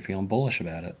you're feeling bullish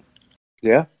about it.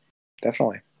 Yeah,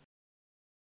 definitely.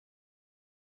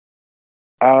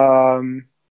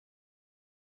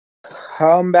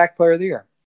 Comeback player of the year.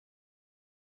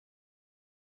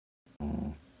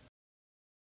 I'm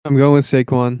going with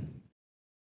Saquon.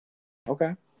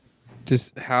 Okay.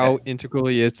 Just how integral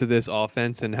he is to this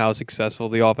offense and how successful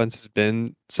the offense has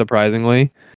been,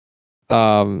 surprisingly.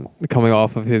 Coming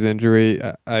off of his injury,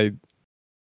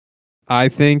 I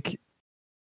think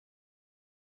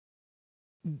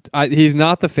he's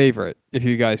not the favorite. If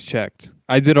you guys checked,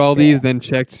 I did all these, then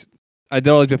checked. I did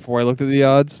all these before I looked at the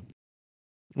odds.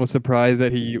 Was surprised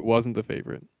that he wasn't the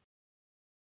favorite.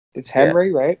 It's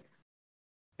Henry, right?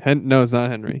 No, it's not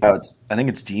Henry. Oh, I think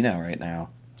it's Geno right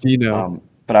now. Geno.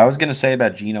 But I was gonna say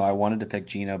about Geno, I wanted to pick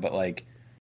Geno, but like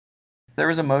there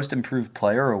was a most improved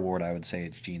player award, I would say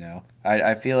it's Geno.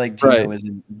 I feel like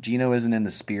Geno isn't in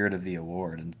the spirit of the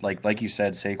award. And like you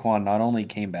said, Saquon not only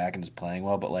came back and is playing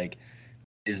well, but like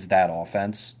is that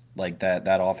offense. Like that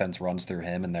offense runs through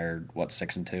him and they're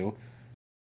 6-2?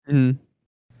 Mm-hmm.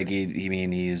 Like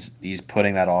he's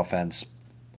putting that offense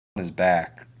on his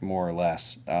back, more or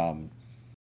less.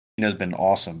 Geno's been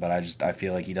awesome, but I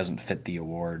feel like he doesn't fit the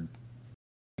award.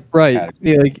 Right.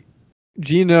 category. Yeah, like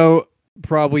Geno,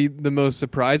 probably the most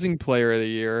surprising player of the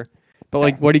year. But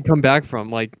like, what did he come back from?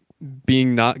 Like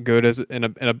being not good as in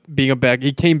a being a back.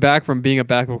 He came back from being a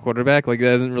backup quarterback. Like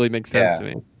that doesn't really make sense to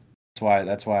me.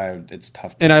 That's why it's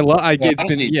tough. And I get it's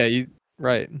honestly, been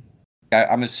right.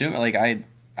 I'm assuming like I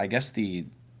guess the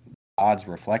odds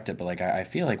reflect it, but like I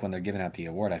feel like when they're giving out the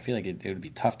award, I feel like it would be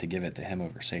tough to give it to him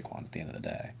over Saquon at the end of the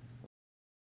day.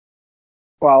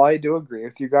 Well, I do agree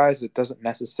with you guys. It doesn't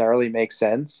necessarily make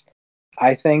sense.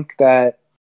 I think that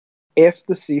if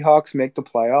the Seahawks make the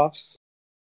playoffs,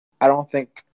 I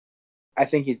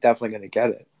think he's definitely going to get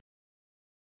it.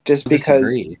 Just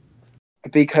because I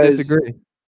disagree.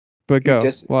 But go.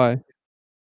 Why?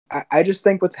 I just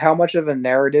think with how much of a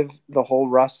narrative the whole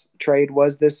Russ trade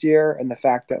was this year, and the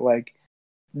fact that like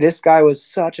this guy was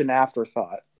such an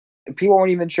afterthought. People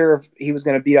weren't even sure if he was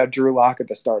going to beat out Drew Lock at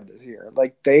the start of this year.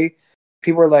 Like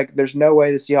people were like, "There's no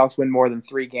way the Seahawks win more than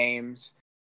 3 games,"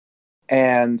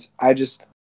 and I don't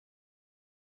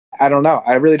know.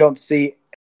 I really don't see.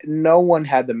 No one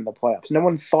had them in the playoffs. No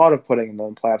one thought of putting them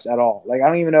in the playoffs at all. Like I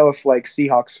don't even know if like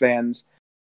Seahawks fans,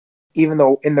 even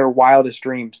though in their wildest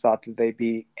dreams, thought that they'd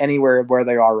be anywhere where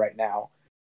they are right now,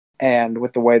 and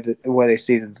with the way the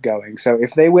season's going. So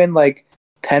if they win like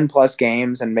 10 plus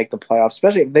games and make the playoffs,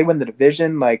 especially if they win the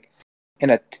division, like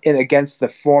in against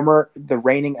the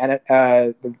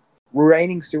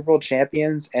reigning Super Bowl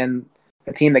champions and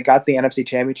a team that got the NFC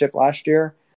Championship last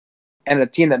year, and a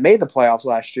team that made the playoffs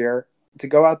last year, to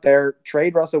go out there,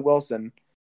 trade Russell Wilson,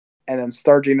 and then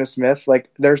start Geno Smith,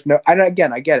 like there's no. I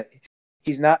get it.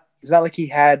 It's not like he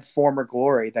had former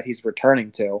glory that he's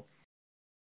returning to,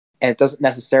 and it doesn't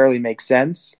necessarily make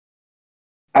sense.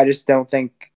 I just don't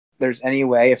think there's any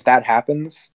way, if that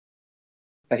happens,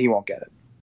 that he won't get it.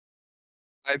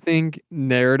 I think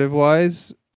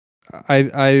narrative-wise,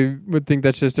 I would think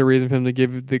that's just a reason for him to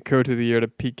give the coach of the year to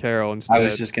Pete Carroll instead. I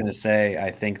was just gonna say,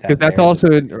 I think that because that's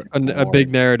also a big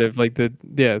narrative, like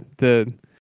the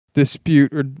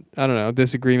dispute or I don't know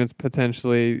disagreements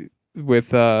potentially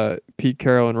with Pete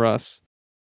Carroll and Russ.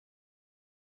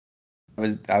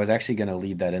 I was actually gonna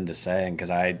lead that into saying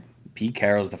because Pete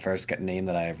Carroll's the first name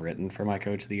that I have written for my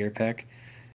coach of the year pick.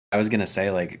 I was gonna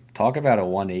say like talk about a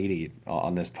 180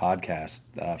 on this podcast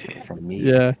from me.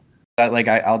 Yeah. But like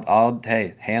I'll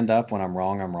hey, hand up when I'm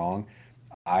wrong. I'm wrong.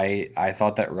 I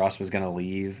thought that Russ was going to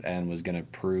leave and was going to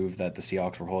prove that the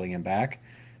Seahawks were holding him back.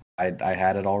 I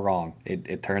had it all wrong.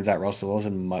 It turns out Russell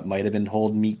Wilson might have been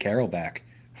holding Pete Carroll back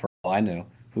for all I knew.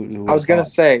 Who I was going to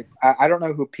say I don't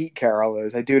know who Pete Carroll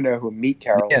is. I do know who Meat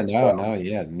Carroll is.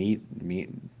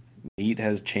 Meat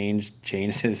has changed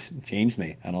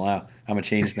me. I don't know. I'm a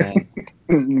changed man.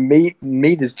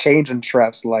 Meat is changing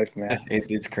Trev's life, man.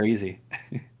 It's crazy.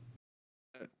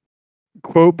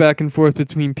 Quote back and forth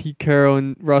between Pete Carroll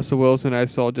and Russell Wilson I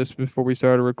saw just before we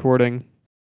started recording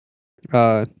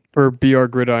for BR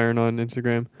Gridiron on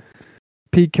Instagram.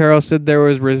 Pete Carroll said there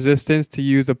was resistance to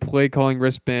use a play calling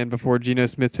wristband before Geno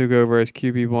Smith took over as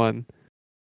QB1.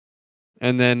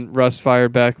 And then Russ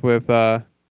fired back with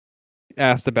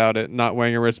asked about it, not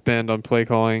wearing a wristband on play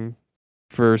calling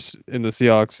first in the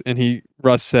Seahawks. And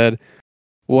Russ said,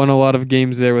 won a lot of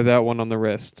games there without one on the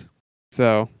wrist.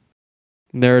 So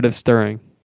narrative stirring.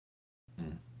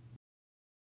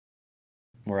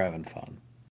 We're having fun.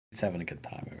 It's having a good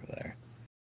time over there.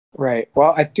 Right.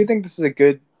 Well, I do think this is a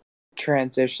good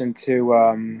transition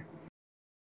to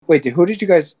wait, did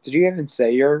you even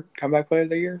say your comeback player of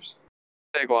the years?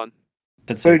 Saquon.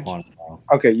 Saquon.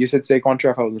 Okay, you said Saquon,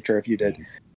 Trev. I wasn't sure if you did.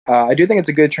 I do think it's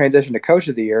a good transition to coach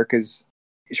of the year because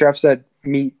Trev said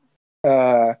meet.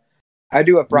 I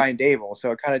do have Brian Dable,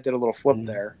 so I kind of did a little flip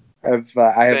there. I have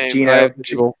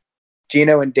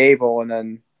Geno and Dable, and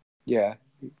then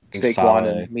Saquon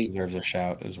and Meat deserves a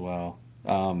shout as well.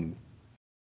 I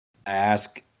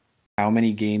ask, how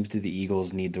many games do the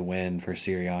Eagles need to win for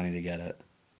Sirianni to get it?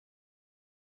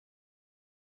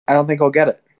 I don't think he'll get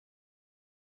it.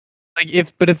 Like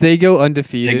if they go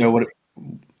undefeated, dude,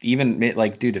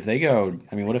 if they go,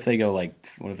 I mean, what if they go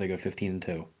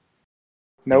 15-2?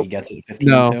 Nope. He gets it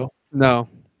 15-2? No.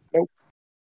 Nope.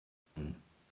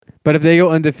 But if they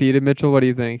go undefeated, Mitchell, what do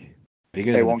you think?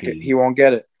 He won't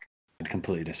get it. I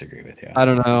completely disagree with you. I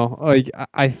don't know. Like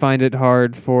I find it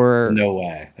hard for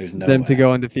There's no them way to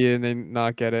go undefeated and then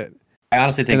not get it. I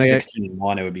honestly think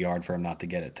 16-1 it would be hard for him not to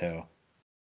get it too.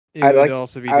 I would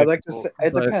like to say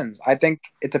it depends. I think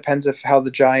it depends of how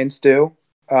the Giants do,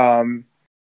 and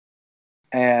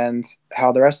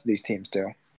how the rest of these teams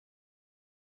do.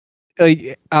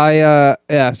 Like I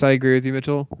agree with you,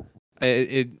 Mitchell.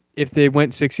 If they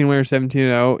went 16-1 or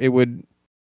 17-0, it would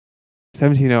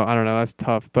 17-0. I don't know. That's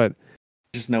tough, but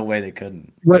just no way they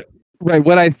couldn't. What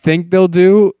I think they'll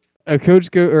do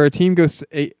a team goes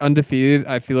undefeated,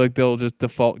 I feel like they'll just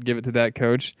default give it to that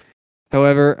coach.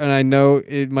 However, and I know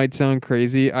it might sound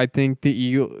crazy, I think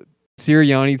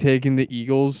Sirianni taking the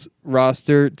Eagles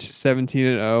roster to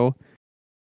 17-0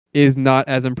 is not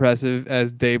as impressive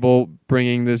as Dable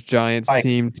bringing this Giants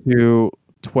team to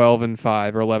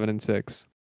 12-5 or 11-6.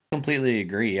 Completely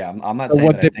agree. Yeah, I'm not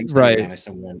saying that I think Sirianni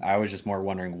can win. I was just more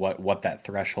wondering what that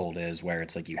threshold is where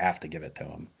it's like you have to give it to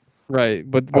him. Right,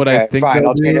 but what I think fine,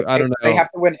 they'll do, I don't know. They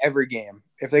have to win every game.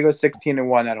 If they go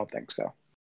 16-1, I don't think so.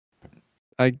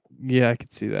 I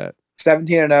could see that.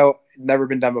 17-0, never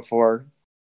been done before,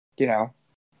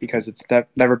 because it's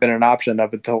never been an option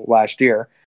up until last year.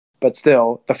 But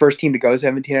still, the first team to go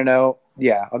 17-0,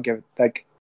 yeah, I'll give it.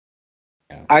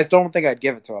 I still don't think I'd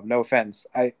give it to him. No offense.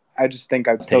 I just think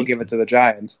I'd still give it to the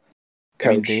Giants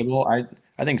coach. I mean, Dable,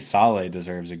 I think Saleh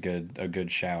deserves a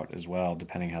good shout as well,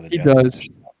 depending how the Jets. Does.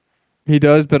 He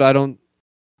does, but I don't.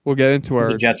 We'll get into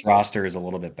the Jets roster is a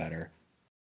little bit better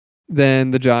than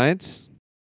the Giants.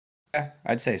 Yeah,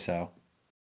 I'd say so.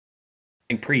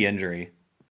 I think pre-injury.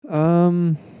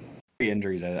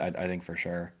 Pre-injuries, I think for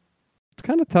sure. It's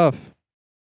kind of tough.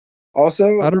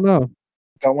 Also, I don't know.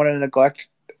 Don't want to neglect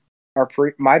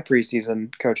my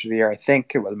preseason coach of the year. I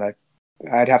think it was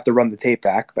I'd have to run the tape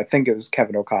back, but I think it was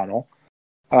Kevin O'Connell.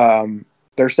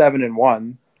 They're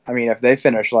 7-1. I mean, if they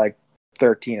finish like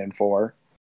 13-4,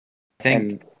 I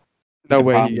think no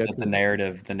way he gets the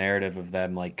narrative of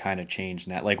them like kind of changed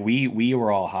now. Like we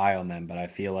were all high on them, but I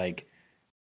feel like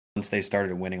once they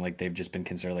started winning, like they've just been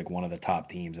considered like one of the top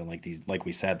teams, and like these, like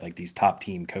we said, like these top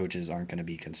team coaches aren't going to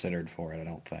be considered for it. I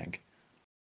don't think.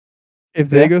 If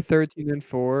they go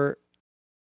 13-4,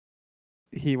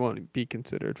 he won't be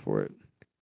considered for it.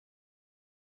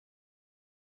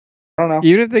 I don't know.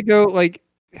 Even if they go like,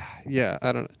 yeah,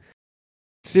 I don't know.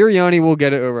 Sirianni will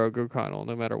get it over O'Connell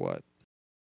no matter what.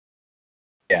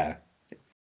 Yeah.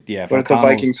 But if the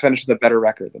Vikings finish with a better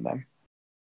record than them,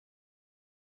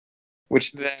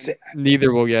 which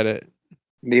neither will get it.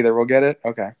 Neither will get it.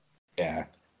 Okay. Yeah.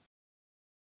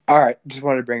 All right. Just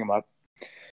wanted to bring him up.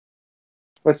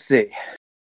 Let's see.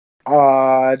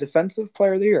 Defensive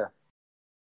player of the year.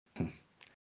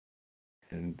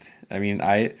 And I mean,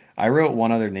 I wrote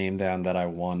one other name down that I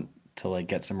want to like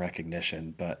get some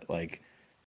recognition, but like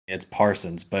it's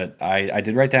Parsons. But I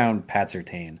did write down Pat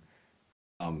Surtain.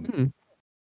 He's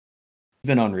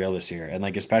been unreal this year, and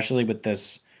like especially with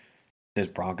this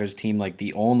Broncos team, like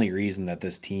the only reason that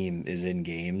this team is in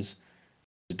games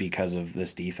is because of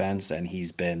this defense, and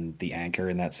he's been the anchor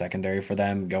in that secondary for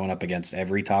them, going up against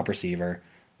every top receiver,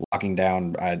 locking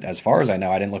down. As far as I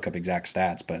know, I didn't look up exact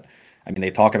stats, but I mean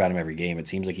they talk about him every game. It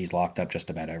seems like he's locked up just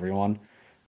about everyone,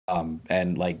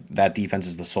 and like that defense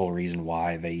is the sole reason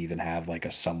why they even have like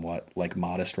a somewhat like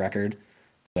modest record.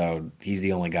 So he's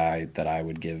the only guy that I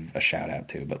would give a shout out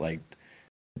to, but like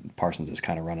Parsons is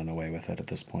kind of running away with it at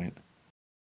this point.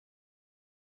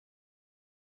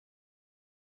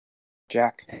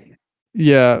 Jack.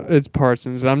 Yeah, it's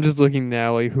Parsons. I'm just looking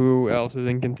now, like who else is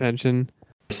in contention.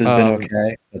 This has been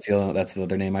okay. That's the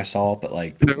other name I saw, but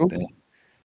like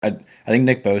I think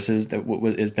Nick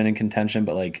Bosa has been in contention,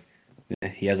 but like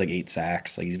he has like 8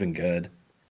 sacks. Like he's been good.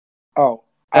 Oh,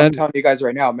 I'm telling you guys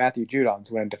right now, Matthew Judon's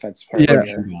winning defensive player of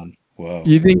the year. Whoa.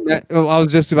 You think that? Oh, I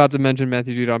was just about to mention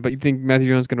Matthew Judon, but you think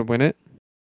Matthew Judon's going to win it?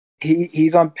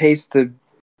 He's on pace to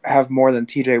have more than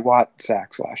T.J. Watt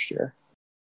sacks last year.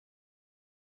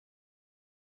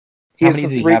 He has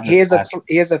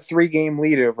a 3-game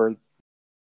lead over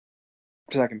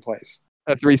second place.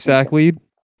 A 3-sack lead?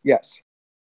 Yes.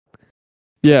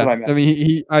 Yeah, I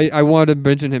mean, I wanted to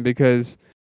mention him because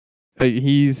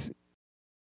he's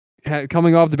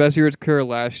coming off the best year of his career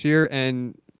last year,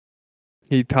 and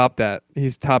he topped that.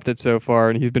 He's topped it so far,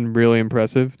 and he's been really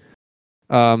impressive.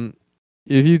 If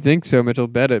you think so, Mitchell,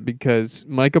 bet it, because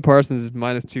Micah Parsons is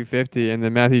minus 250, and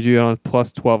then Matthew Judon is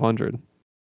plus 1,200.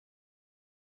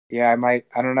 Yeah, I might.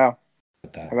 I don't know.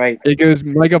 I might. It goes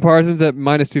Micah Parsons at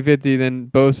minus 250, then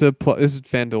Bosa, this is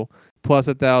FanDuel, plus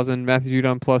 1,000, Matthew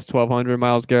Judon plus 1,200,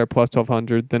 Myles Garrett plus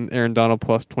 1,200, then Aaron Donald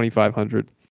plus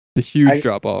 2,500. The huge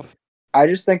drop off. I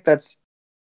just think that's,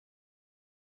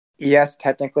 yes,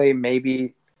 technically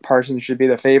maybe Parsons should be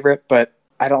the favorite, but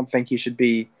I don't think he should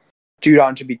be.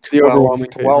 Judon should be 12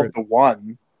 to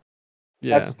 1.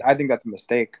 Yeah. I think that's a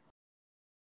mistake.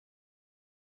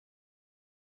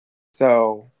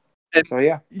 So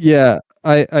yeah. Yeah,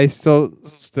 I still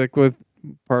stick with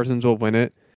Parsons will win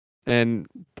it, and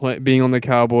being on the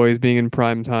Cowboys, being in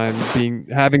prime time,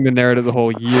 having the narrative the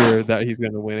whole year that he's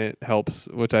going to win it helps,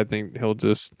 which I think he'll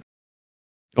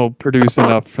produce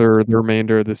enough for the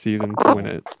remainder of the season to win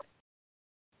it.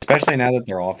 especially now that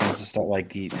their offense is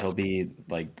he'll be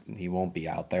like he won't be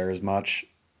out there as much,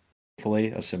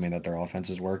 hopefully, assuming that their offense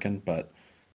is working. But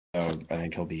so I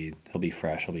think he'll be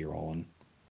fresh, he'll be rolling.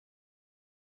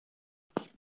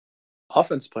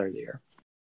 Offense player of the year.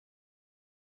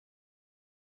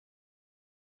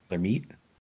 Their meat.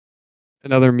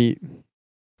 Another meat.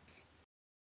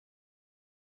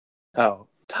 Oh,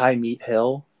 Ty Meat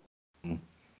Hill.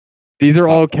 These are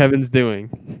all Kevin's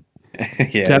doing.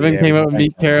 Kevin came up with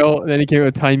Meat Carroll, and then he came up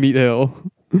with Ty Meat Hill.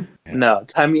 No,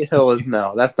 Ty Meat Hill is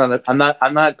no. That's not.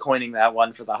 I'm not coining that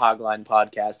one for the Hogline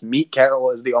podcast. Meat Carroll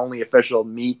is the only official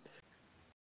meat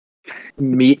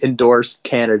endorsed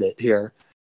candidate here.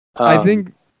 I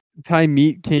think Ty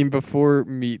Meat came before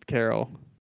Meat Carroll.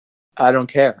 I don't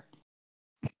care.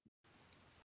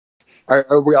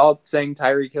 Are we all saying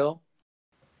Tyreek Hill?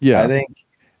 Yeah, I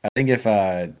think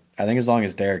as long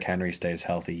as Derrick Henry stays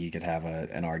healthy, he could have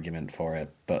an argument for it.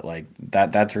 But like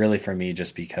that's really for me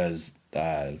just because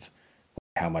of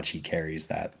how much he carries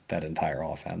that entire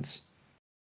offense.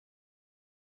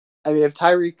 I mean, if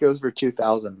Tyreek goes for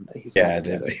 2,000, he's gonna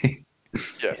get it.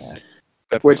 Yes,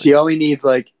 yeah. Which he only needs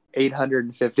like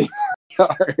 850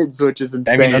 yards, which is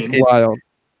insane. I mean, that's wild.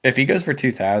 If he goes for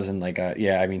 2,000,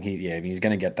 he's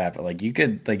gonna get that.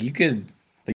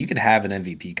 But you could have an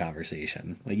MVP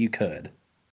conversation. Like you could.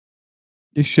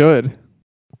 You should.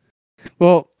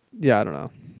 Well, yeah, I don't know.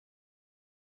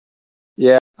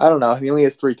 Yeah, I don't know. He only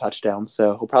has 3 touchdowns,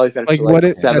 so he'll probably finish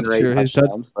with 7 or 8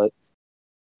 touchdowns.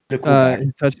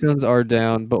 His touchdowns are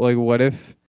down, but like, what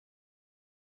if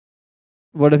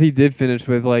he did finish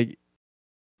with like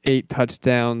 8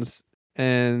 touchdowns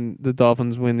and the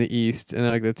Dolphins win the East and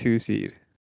like the 2 seed?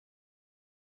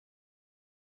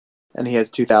 And he has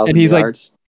 2,000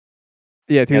 yards.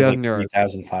 Yeah, 2,000 yards.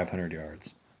 3,500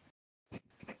 yards.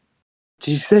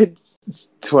 Did you say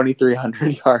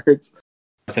 2,300 yards?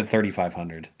 I said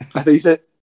 3,500. I think you said.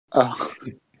 Oh.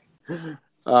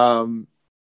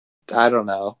 I don't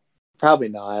know. Probably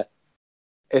not.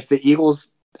 If the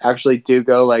Eagles actually do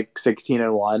go like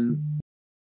 16-1,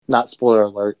 not spoiler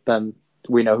alert, then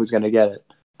we know who's going to get it.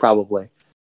 Probably.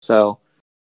 So,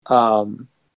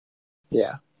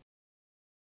 yeah.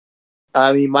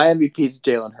 I mean, my MVP is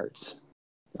Jalen Hurts.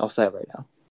 I'll say it right now.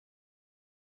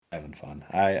 Having fun.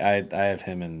 I have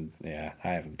him I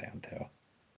have him down too.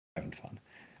 Having fun.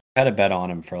 I've had a bet on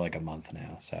him for like a month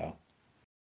now, so.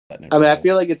 I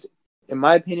feel like in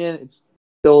my opinion, it's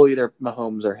still either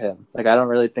Mahomes or him. Like, I don't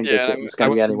really think it's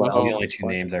going to be anyone else. The only 2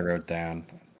 names I wrote down.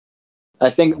 I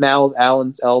think now with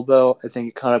Allen's elbow, I think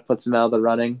it kind of puts him out of the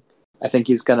running. I think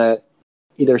he's going to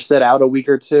either sit out a week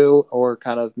or 2 or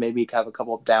kind of maybe have a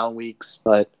couple of down weeks.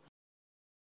 But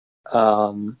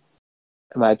in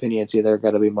my opinion, it's either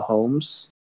going to be Mahomes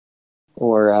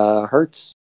or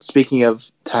Hurts. Speaking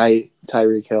of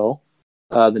Tyreek Hill,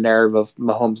 the narrative of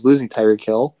Mahomes losing Tyreek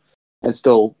Hill and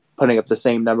still putting up the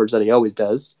same numbers that he always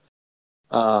does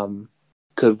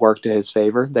could work to his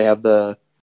favor. They have are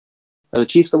the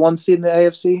Chiefs the 1 seed in the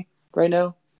AFC right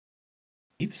now?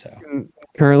 I believe so.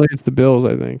 Currently, it's the Bills,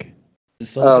 I think.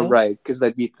 Right, because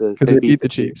they beat the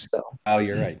Chiefs. So. Oh,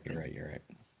 you're right.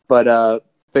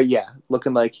 But yeah,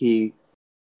 looking like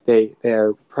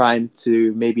they're primed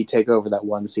to maybe take over that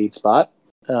 1 seed spot.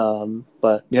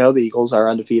 But the Eagles are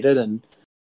undefeated, and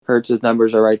Hurts'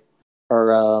 numbers are right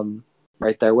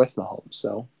there with Mahomes.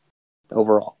 So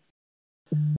overall,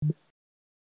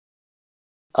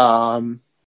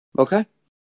 okay,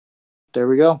 there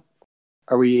we go.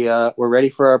 Are we're ready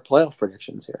for our playoff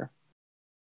predictions here?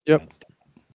 Yep.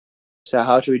 So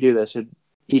how should we do this? Should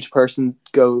each person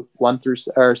go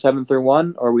 7 through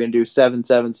 1, or are we gonna do 7,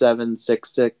 7, 7, 6,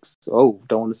 6? Oh,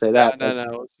 don't want to say that. No.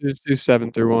 Let's just do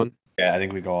 7 through 1. Yeah, I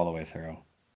think we go all the way through.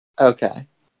 Okay.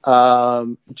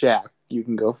 Jack, you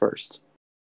can go first.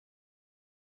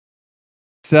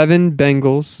 7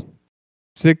 Bengals,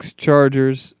 6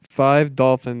 Chargers, 5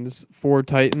 Dolphins, 4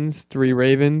 Titans, 3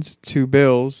 Ravens, 2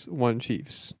 Bills, 1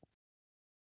 Chiefs.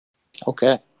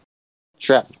 Okay.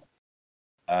 Trev.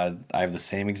 I have the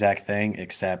same exact thing,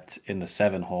 except in the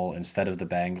 7 hole, instead of the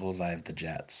Bengals, I have the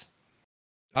Jets.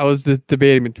 I was just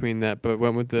debating between that, but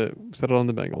went with settled on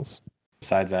the Bengals.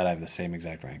 Besides that, I have the same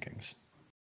exact rankings.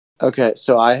 Okay,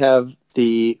 so I have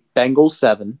the Bengals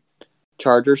 7,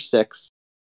 Chargers 6,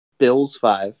 Bills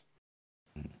 5,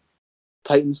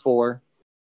 Titans 4,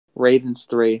 Ravens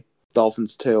 3,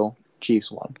 Dolphins 2,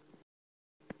 Chiefs 1.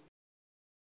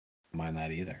 Don't mind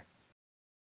that either.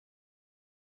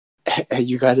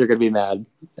 You guys are gonna be mad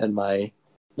at the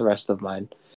rest of mine.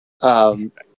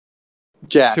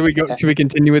 Jack, Should we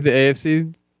continue with the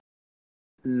AFC?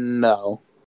 No.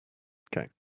 Okay.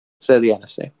 So the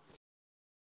NFC.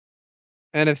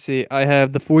 NFC, I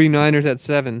have the 49ers at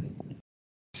 7,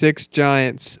 6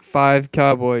 Giants, 5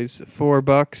 Cowboys, 4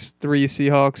 Bucks, 3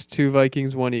 Seahawks, 2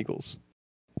 Vikings, 1 Eagles.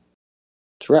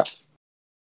 It's rough.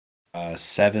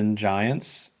 7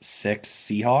 Giants, 6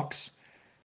 Seahawks,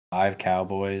 5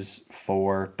 Cowboys,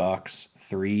 4 Bucks,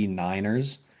 3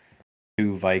 Niners,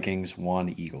 2 Vikings,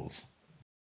 1 Eagles.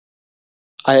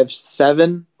 I have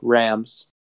 7 Rams,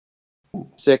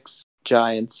 6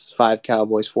 Giants, 5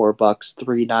 Cowboys, 4 Bucks,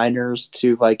 3 Niners,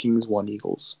 2 Vikings, 1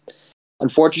 Eagles.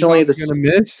 Unfortunately, Seahawks gonna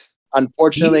miss.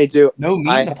 Unfortunately, do no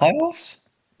me I? in the playoffs?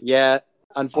 Yeah,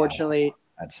 unfortunately,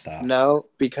 That's tough. no,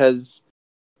 because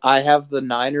I have the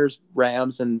Niners,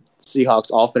 Rams, and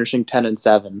Seahawks all finishing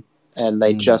 10-7, and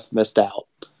they just missed out.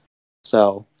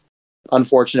 So,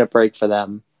 unfortunate break for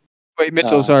them. Wait,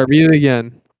 Mitchell, sorry, read it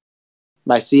again.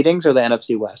 My seedings or the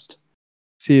NFC West?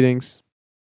 Seedings.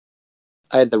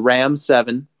 I had the Rams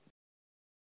 7,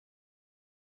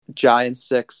 Giants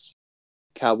 6,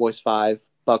 Cowboys 5,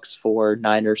 Bucks 4,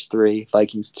 Niners 3,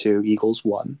 Vikings 2, Eagles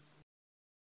 1.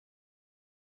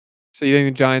 So you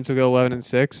think the Giants will go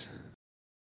 11-6?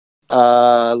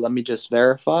 Let me just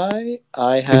verify.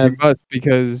 I have. You must,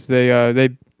 because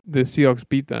the Seahawks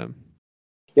beat them.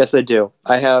 Yes, I do.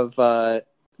 I have the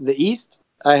East.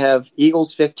 I have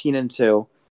Eagles 15-2,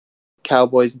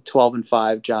 Cowboys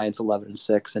 12-5, Giants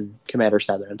 11-6, and Commanders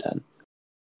 7-10.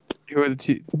 Who are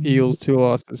the Eagles' 2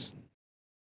 losses?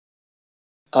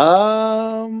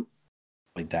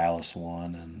 Like Dallas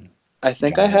won, and I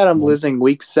think Giants I had them won. losing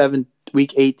week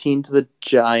 18 to the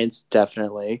Giants,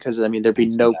 definitely, because I mean there'd be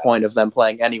no point of them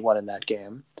playing anyone in that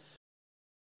game.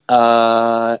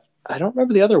 I don't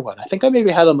remember the other one. I think I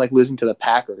maybe had them like losing to the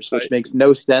Packers, which makes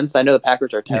no sense. I know the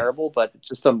Packers are terrible, but it's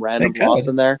just some random loss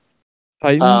in there.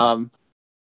 Titans?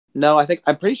 No,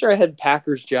 I'm pretty sure I had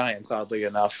Packers Giants, oddly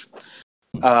enough.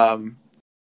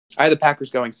 I had the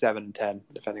Packers going 7-10,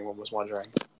 if anyone was wondering.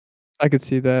 I could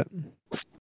see that.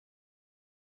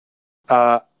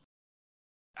 I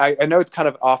know it's kind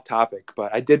of off topic,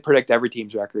 but I did predict every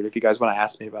team's record. If you guys want to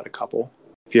ask me about a couple,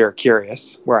 if you're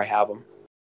curious where I have them.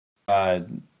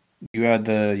 You have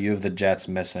the Jets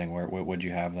missing. Where would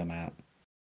you have them at?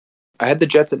 I had the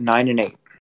Jets at 9-8.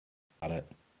 Got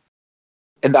it.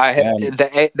 And I had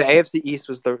the AFC East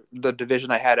was the division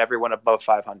I had everyone above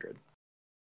 500.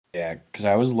 Yeah, because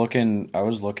I was looking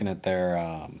at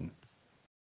their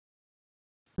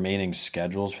remaining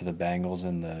schedules for the Bengals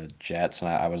and the Jets, and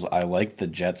I liked the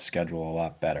Jets schedule a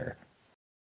lot better.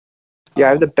 Yeah, I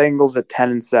have the Bengals at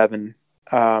 10-7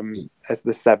 as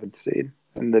the 7th seed,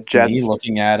 and the Jets. Me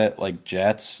looking at it, like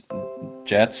Jets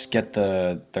get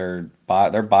their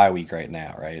bye week right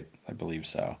now, right? I believe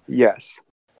so. Yes.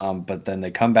 But then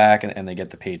they come back and they get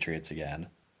the Patriots again.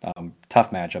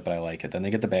 Tough matchup, but I like it. Then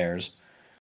they get the Bears.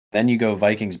 Then you go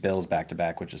Vikings Bills back to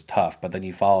back, which is tough. But then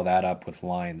you follow that up with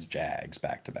Lions Jags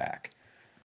back to back.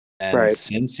 And right.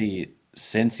 Cincy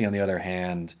on the other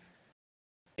hand,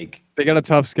 like they got a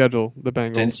tough schedule. The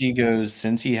Bengals.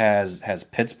 Cincy has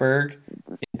Pittsburgh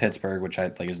in Pittsburgh, which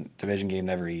I like is division game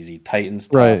never easy. Titans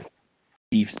tough, right.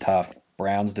 Chiefs tough,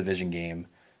 Browns division game.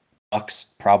 Bucks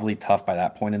probably tough by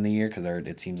that point in the year because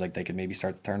it seems like they could maybe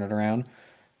start to turn it around.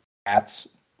 Pats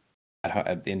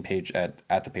at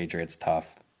the Patriots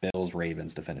tough. Bills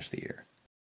Ravens to finish the year.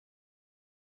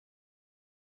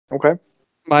 Okay.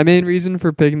 My main reason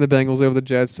for picking the Bengals over the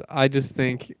Jets, I just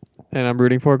think, and I'm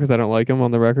rooting for it because I don't like him on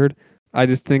the record. I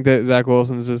just think that Zach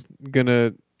Wilson is just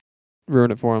gonna ruin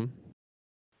it for him.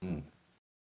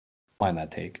 Find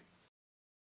that take.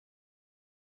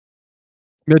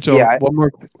 Mitchell, one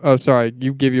more. Oh, sorry.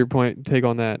 You give your take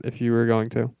on that if you were going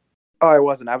to. Oh, I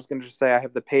wasn't. I was going to just say I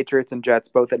have the Patriots and Jets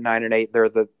both at 9-8. They're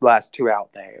the last two out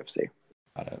in the AFC.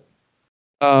 Got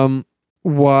it.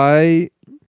 Why?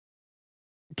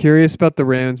 Curious about the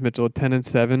Rams, Mitchell.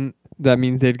 10-7. That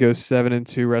means they'd go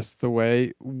 7-2 rest of the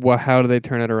way. How do they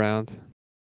turn it around?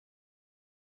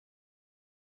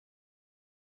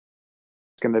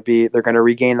 They're going to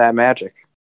regain that magic.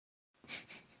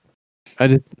 I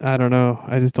don't know.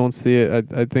 I just don't see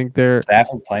it. I think they're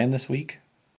Stafford playing this week.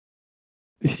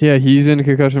 Yeah, he's in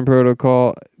concussion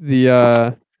protocol.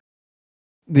 The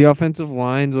offensive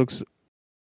line looks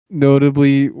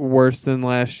notably worse than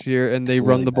last year, and they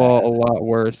run the ball a lot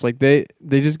worse. Like they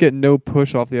just get no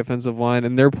push off the offensive line,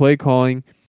 and their play calling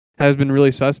has been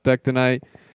really suspect. And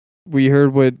we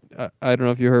heard what I don't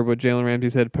know if you heard what Jalen Ramsey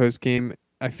said post game.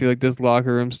 I feel like this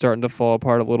locker room's starting to fall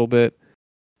apart a little bit,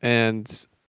 and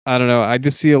I don't know. I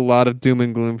just see a lot of doom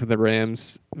and gloom for the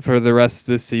Rams for the rest of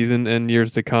this season and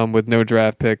years to come with no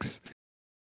draft picks.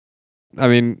 I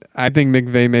mean, I think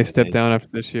McVay may step down after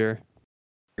this year.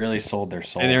 Really sold their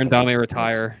soul. And Aaron Donald may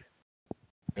retire.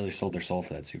 Really sold their soul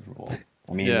for that Super Bowl.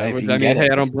 I mean, Yeah, if which you can I mean, get hey,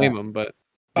 it, I don't blame respect. them, but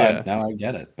yeah, No, I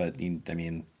get it, but I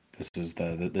mean, this is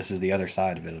the other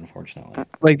side of it, unfortunately.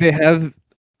 like they have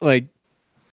like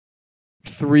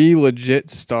 3 legit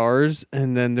stars,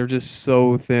 and then they're just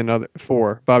so thin. Other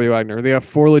 4, Bobby Wagner. They have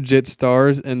 4 legit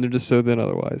stars, and they're just so thin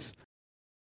otherwise.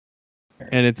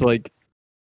 And it's like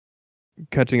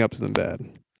catching up to them bad.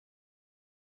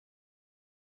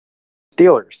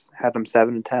 Steelers had them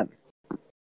 7-10.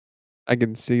 I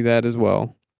can see that as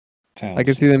well. I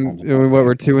can Sounds see them. sounds about What right.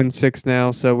 we're 2-6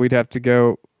 now, so we'd have to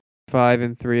go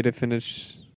 5-3 to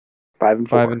finish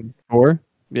 5-4. 5-4.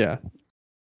 Yeah, honestly,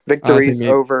 Victories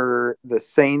over the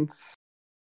Saints,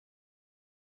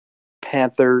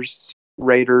 Panthers,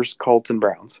 Raiders, Colts, and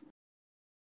Browns.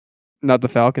 not the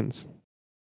Falcons.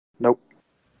 Nope.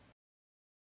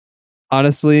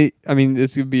 Honestly, I mean,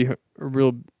 this would be a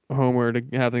real homer to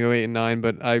have them go 8-9,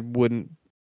 but I wouldn't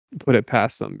put it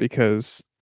past them because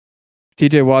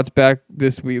TJ Watt's back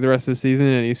this week, the rest of the season,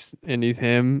 and he's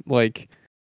him. Like,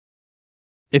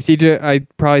 if TJ, I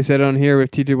probably said it on here,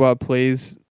 if TJ Watt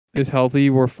is healthy,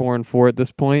 we're 4-4 at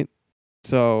this point.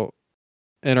 So,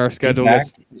 and our schedule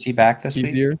gets Is he back this week?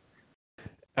 easier.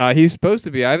 He's supposed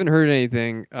to be. I haven't heard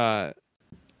anything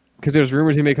because there's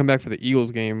rumors he may come back for the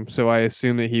Eagles game. So I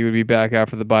assume that he would be back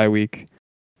after the bye week.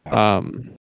 But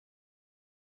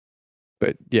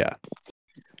yeah,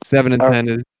 7-10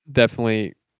 is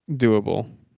definitely doable.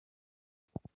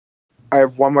 I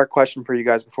have one more question for you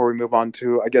guys before we move on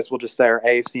to, I guess we'll just say, our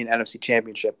AFC and NFC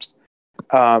championships.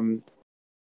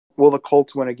 Will the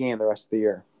Colts win a game the rest of the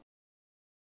year?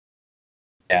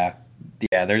 Yeah.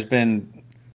 There's been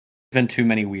too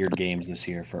many weird games this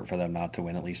year for them not to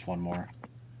win at least one more.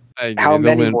 How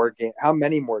many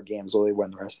more games will they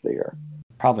win the rest of the year?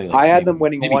 Probably. I had them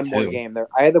winning maybe one 2. more game.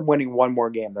 I had them winning one more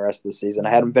game the rest of the season.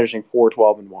 I had them finishing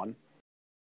 4-12-1.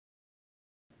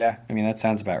 Yeah, I mean that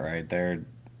sounds about right. I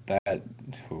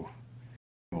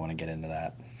want to get into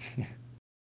that.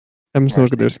 I'm just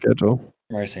looking at their schedule.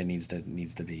 Marseille needs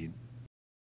to be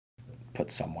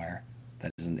put somewhere that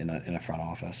isn't in a front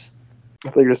office. I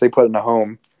think they put in a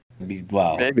home. Maybe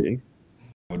That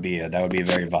would be a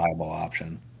very viable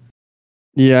option.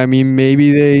 Yeah, I mean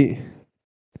maybe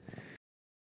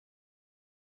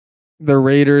the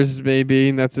Raiders maybe,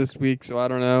 and that's this week, so I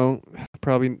don't know.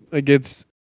 Probably like it's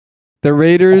the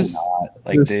Raiders,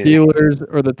 Like the Steelers,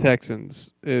 or the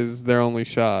Texans is their only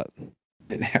shot.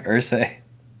 Irsay,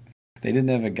 they didn't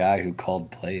have a guy who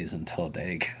called plays until a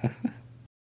day ago.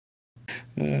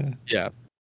 Yeah.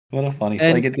 What a funny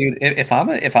story. Like, dude, if I'm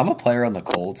a player on the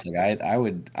Colts, like I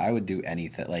would do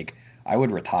anything. Like I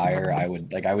would retire. I would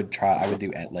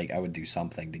do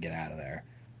something to get out of there.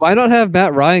 Why not have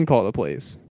Matt Ryan call the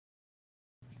plays?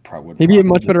 He'd be a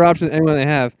much better option than anyone they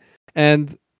have.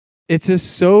 And it's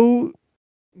just so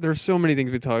there's so many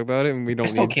things we talk about it and we don't I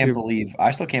still can't believe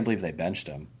they benched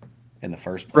him in the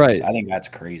first place. Right. I think that's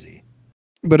crazy.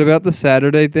 But about the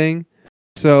Saturday thing,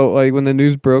 so like when the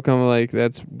news broke, I'm like,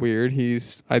 that's weird.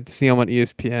 I'd see him on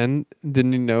ESPN.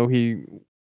 Didn't even know Irsay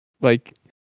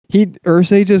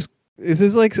just this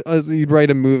is like you'd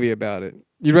write a movie about it.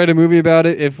 You'd write a movie about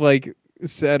it if like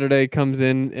Saturday comes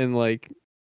in and like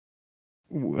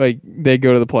they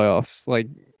go to the playoffs. Like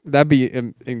that'd be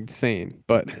insane.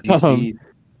 But did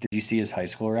you see his high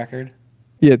school record?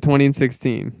 Yeah,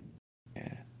 20-16.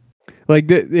 Yeah.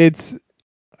 Like it's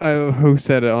who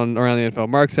said it on Around the NFL?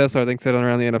 Mark Sessler, I think, said on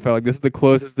Around the NFL. Like this is the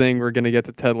closest thing we're gonna get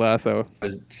to Ted Lasso. I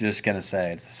was just gonna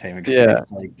say it's the same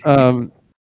experience. Yeah.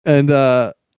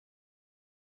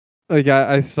 Like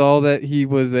I saw that he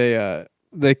was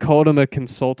they called him a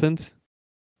consultant.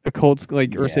 A Colts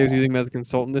Irsay was using him as a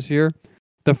consultant this year.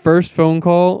 The first phone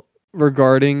call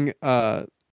regarding I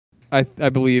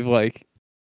believe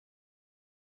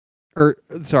for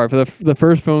the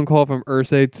first phone call from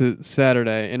Irsay to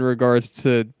Saturday in regards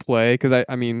to play, because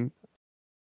I mean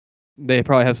they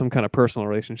probably have some kind of personal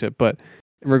relationship, but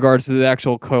in regards to the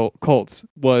actual Colts,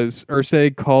 was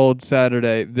Irsay called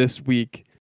Saturday this week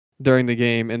during the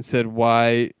game and said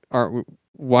why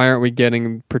aren't we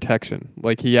getting protection?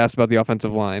 Like he asked about the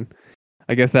offensive line.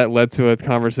 I guess that led to a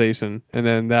conversation, and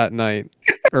then that night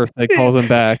Irsay calls him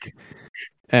back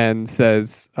and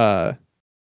says, want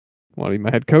to be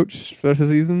my head coach for the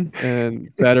season? And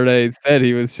Saturday said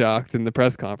he was shocked in the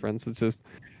press conference. It's just,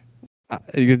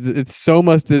 it's so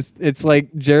much. It's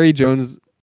like Jerry Jones,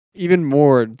 even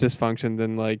more dysfunction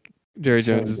than like Jerry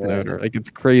Jones's noter. Like it's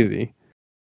crazy.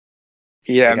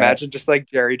 Yeah, imagine just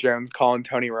like Jerry Jones calling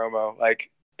Tony Romo.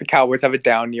 Like the Cowboys have a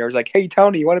down year. It's like, hey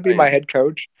Tony, you want to be my head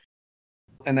coach?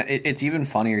 And it's even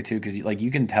funnier too because like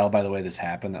you can tell by the way this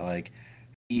happened that like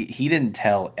he didn't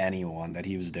tell anyone that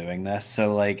he was doing this.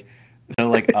 So us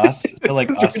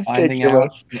finding out.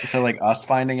 ridiculous. So us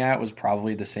finding out was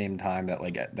probably the same time that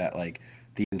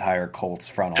the entire Colts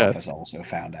front office Yes. also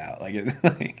found out. This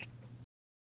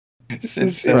It's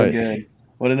is so Right. good.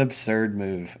 What an absurd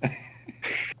move. And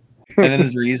then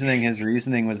his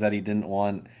reasoning was that he didn't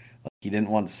want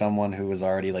someone who was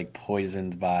already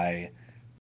poisoned by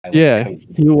Yeah, coach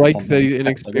he or likes that something. he's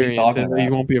Like, what are you inexperienced talking and he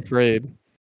about? won't be afraid. What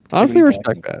are Honestly, you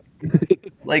respect talking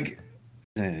that. Like,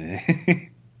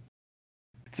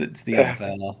 it's the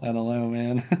NFL. I don't know,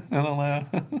 man. I don't know.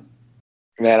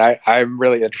 Man, I'm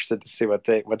really interested to see what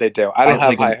they do. I don't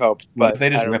have high hopes, What if but they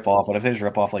just rip off? What if they just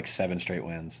rip off 7 straight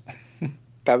wins?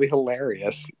 that'd be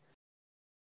hilarious.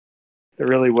 It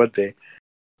really would be.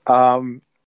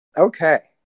 Okay.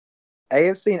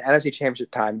 AFC and NFC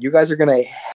Championship time. You guys are gonna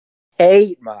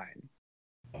hate mine,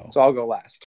 so I'll go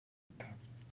last.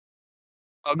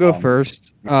 I'll go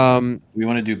first. We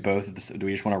want to do both of this. Do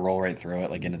we just want to roll right through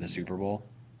it, into the Super Bowl?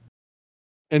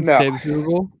 And No. save the Super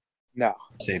Bowl? No,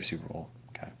 Save Super Bowl.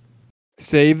 Okay.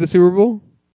 Save the Super Bowl?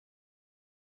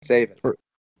 save it.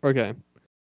 Okay.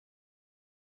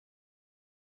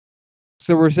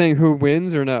 So we're saying who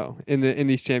wins or no in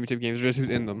these championship games, or just who's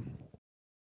in them?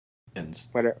 Wins.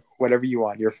 Whatever you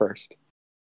want. You're first.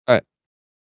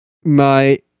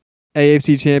 My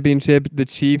AFC Championship, the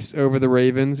Chiefs over the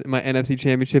Ravens. And my NFC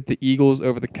Championship, the Eagles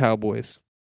over the Cowboys.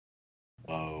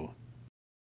 Whoa.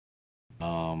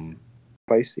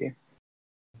 Spicy.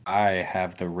 I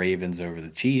have the Ravens over the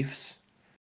Chiefs.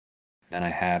 Then I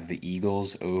have the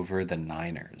Eagles over the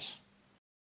Niners.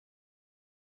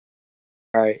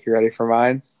 All right, you ready for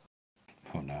mine?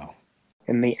 Oh no.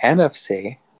 In the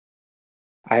NFC,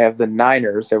 I have the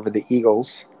Niners over the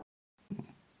Eagles.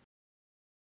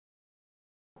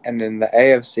 And in the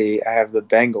AFC, I have the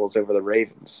Bengals over the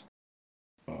Ravens.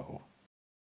 Whoa.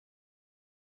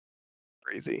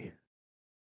 Crazy.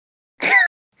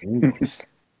 Bengals.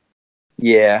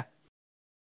 Yeah.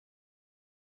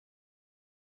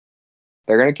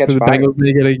 They're going to catch So the fire. Bengals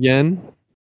make it again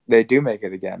They do make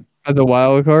it again as a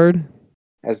wild card.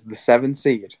 as the 7th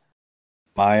seed.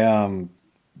 My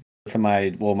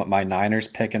my Niners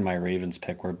pick and my Ravens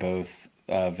pick were both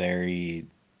very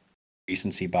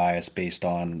recency bias based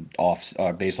on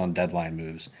deadline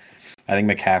moves. I think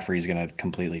McCaffrey is going to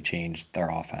completely change their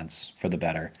offense for the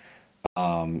better.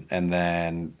 And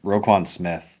then Roquan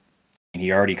Smith,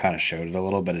 he already kind of showed it a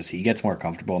little, but as he gets more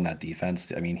comfortable in that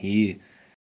defense, I mean,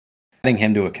 adding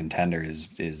him to a contender is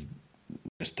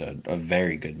just a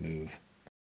very good move.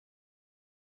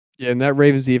 Yeah, and that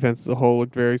Ravens defense as a whole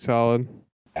looked very solid.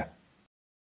 Yeah.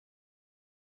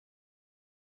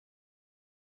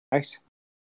 Nice.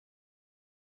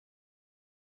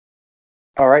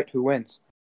 All right, who wins?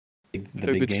 The Took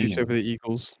big the Chiefs game over the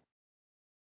Eagles.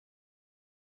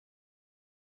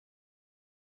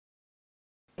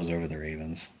 goes over the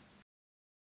Ravens.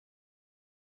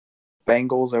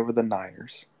 Bengals over the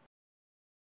Niners.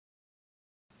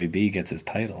 BB gets his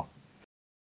title.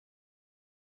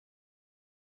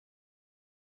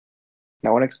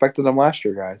 No one expected them last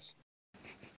year, guys.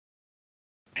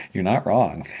 You're not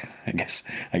wrong. I guess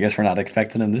we're not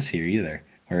expecting him this year either.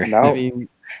 No. I mean,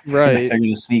 right. They're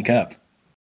going to sneak up.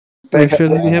 Like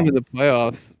trusting him in the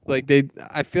playoffs.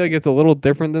 I feel like it's a little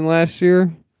different than last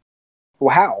year.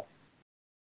 Wow.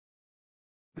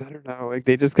 I don't know. Like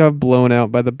they just got blown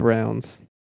out by the Browns.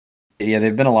 Yeah,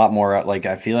 they've been a lot more.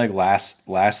 I feel like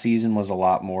last season was a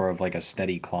lot more of a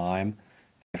steady climb.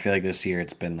 I feel like this year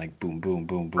it's been boom, boom,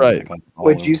 boom, boom. Right.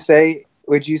 Would you say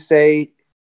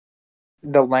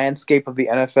the landscape of the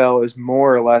NFL is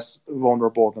more or less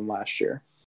vulnerable than last year?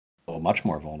 Well, much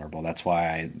more vulnerable. That's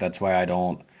why I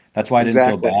didn't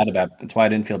feel bad about. That's why I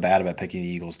didn't feel bad about picking the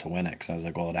Eagles to win it, because I was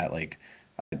like, well, I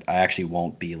actually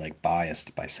won't be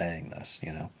biased by saying this,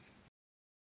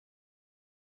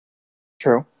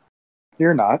 True.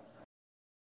 You're not.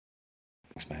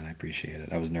 Thanks, man. I appreciate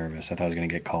it. I was nervous. I thought I was going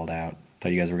to get called out. I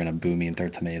thought you guys were going to boo me and throw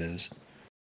tomatoes.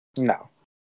 No.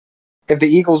 If the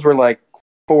Eagles were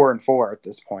 4-4 at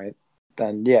this point,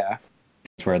 then yeah.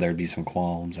 That's where there'd be some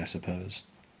qualms, I suppose.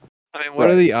 I mean, what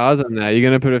are the odds on that? You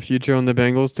gonna put a future on the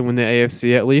Bengals to win the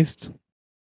AFC at least?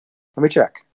 Let me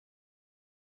check.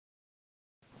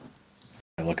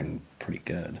 They're looking pretty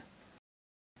good.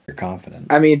 You're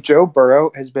confident. I mean, Joe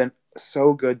Burrow has been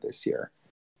so good this year.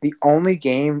 The only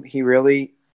game he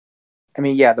really,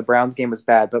 the Browns game was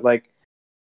bad, but I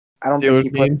don't think he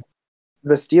put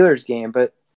the Steelers game,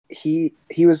 but he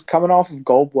was coming off of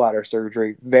gallbladder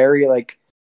surgery, very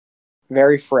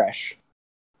very fresh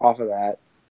off of that.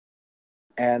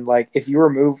 And if you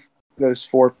remove those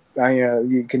 4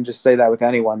 you can just say that with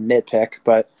anyone, nitpick,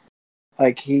 but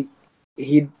like he'd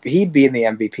be in the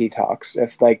MVP talks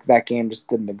if like that game just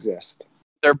didn't exist.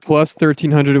 They're plus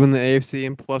 1,300 to win the AFC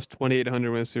and plus 2,800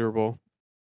 to win the Super Bowl.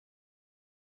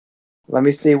 Let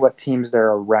me see what teams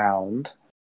they're around,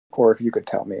 or if you could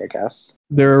tell me, I guess.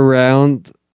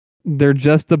 They're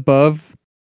just above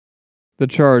the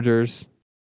Chargers,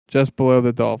 just below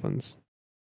the Dolphins.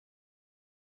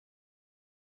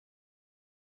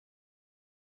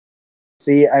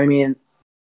 See, I mean,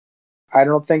 I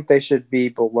don't think they should be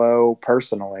below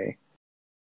personally.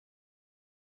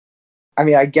 I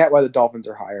mean, I get why the Dolphins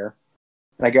are higher,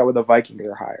 and I get why the Vikings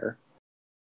are higher.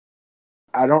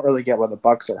 I don't really get why the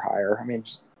Bucks are higher. I mean,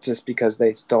 just because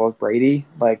they still have Brady,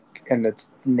 like, and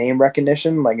it's name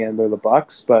recognition, like, and they're the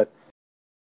Bucks. But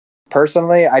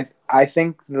personally, I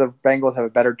think the Bengals have a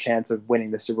better chance of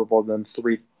winning the Super Bowl than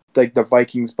the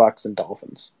Vikings, Bucks, and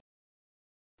Dolphins,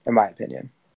 in my opinion.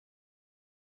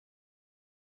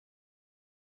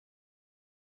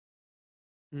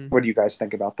 What do you guys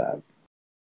think about that?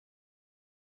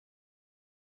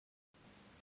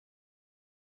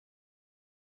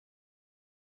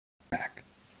 Back.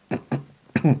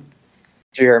 Did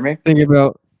you hear me? Think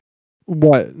about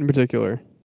what in particular?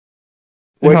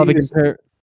 What How do they you compare?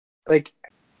 like?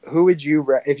 Who would you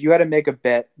if you had to make a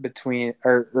bet between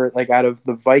or like out of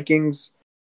the Vikings,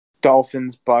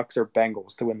 Dolphins, Bucks, or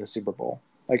Bengals to win the Super Bowl?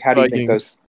 Like, how do you think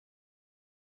those?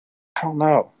 I don't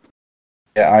know.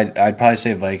 Yeah, I'd probably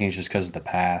say Vikings just because of the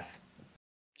path.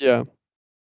 Yeah.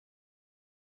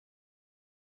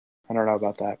 I don't know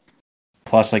about that.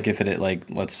 Plus, like, if it like,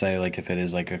 let's say, like, if it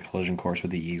is like a collision course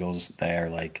with the Eagles, they're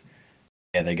like,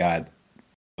 yeah, they got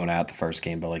going out the first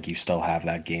game, but like, you still have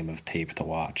that game of tape to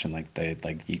watch, and like,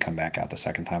 you come back out the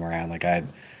second time around. Like, I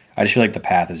just feel like the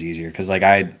path is easier because, like,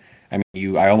 I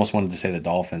almost wanted to say the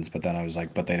Dolphins, but then I was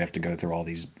like, but they'd have to go through all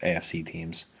these AFC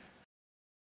teams.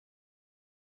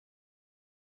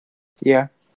 Yeah,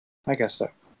 I guess so.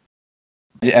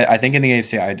 I think in the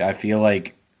AFC, I feel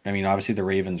like, I mean, obviously the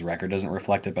Ravens' record doesn't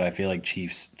reflect it, but I feel like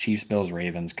Chiefs, Bills,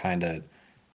 Ravens kind of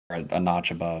are a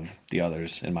notch above the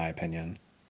others, in my opinion.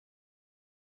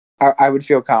 I would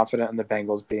feel confident in the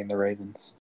Bengals beating the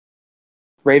Ravens.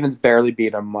 Ravens barely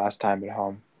beat them last time at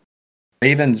home.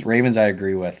 Ravens, I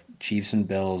agree with. Chiefs and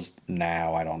Bills,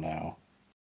 now I don't know.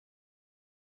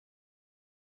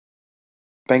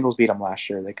 Bengals beat them last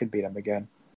year. They could beat them again.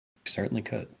 Certainly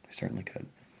could.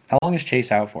 How long is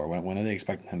Chase out for? When are they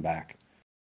expecting him back?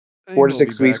 4 to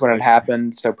 6 weeks when it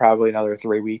happened, so probably another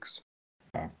 3 weeks.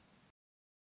 Okay.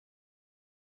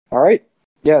 All right.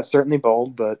 Yeah, certainly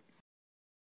bold, but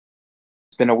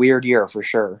it's been a weird year for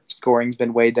sure. Scoring's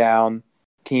been way down.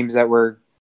 Teams that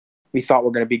we thought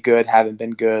were going to be good haven't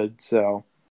been good, so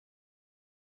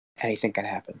anything can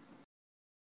happen.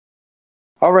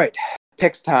 All right,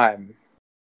 picks time.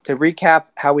 To recap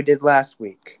how we did last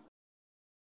week,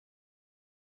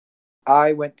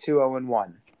 I went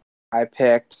 2-0-1. I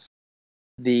picked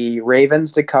the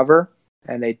Ravens to cover,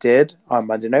 and they did on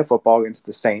Monday Night Football against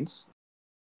the Saints.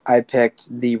 I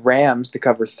picked the Rams to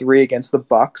cover 3 against the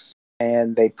Bucks,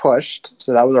 and they pushed.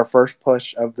 So that was our first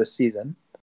push of the season.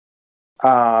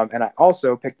 And I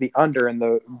also picked the under in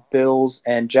the Bills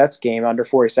and Jets game, under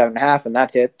 47.5, and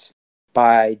that hit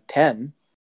by 10.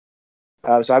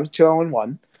 So I was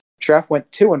 2-0-1. Treff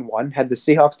went 2-1, had the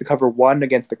Seahawks to cover 1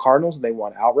 against the Cardinals, and they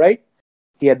won outright.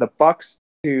 He had the Bucks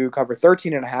to cover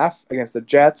 13.5 against the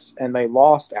Jets, and they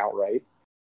lost outright.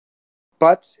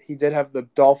 But he did have the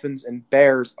Dolphins and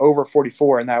Bears over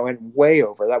 44, and that went way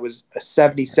over. That was a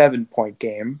 77-point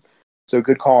game. So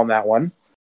good call on that one.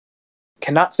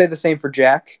 Cannot say the same for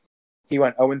Jack. He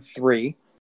went 0-3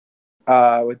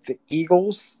 with the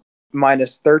Eagles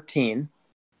minus 13.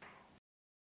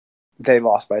 They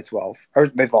lost by 12. Or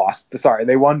they lost. Sorry,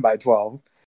 they won by 12.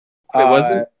 Wait,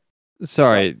 wasn't?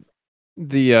 Sorry.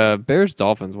 The Bears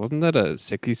Dolphins, wasn't that a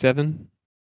 67?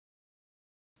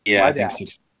 Yeah, I think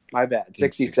my bad.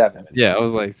 67. Yeah, I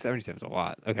was like 77 is a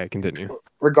lot. Okay, continue.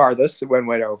 Regardless, it went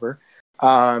over.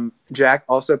 Jack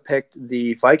also picked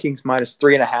the Vikings minus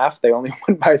 3.5. They only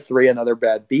won by 3, another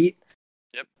bad beat.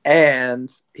 Yep. And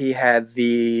he had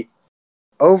the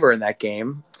over in that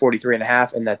game,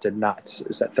 43.5, and that did not. It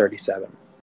was at 37.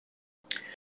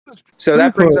 So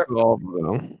that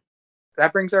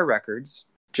brings our records.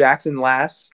 Jackson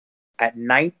last at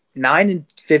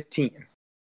 9-15.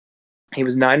 He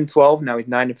was 9-12. Now he's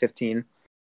 9-15.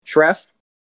 Treff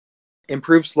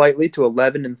improved slightly to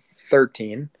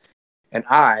 11-13, and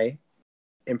I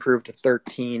improved to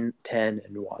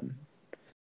 13-10-1.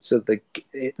 So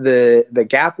the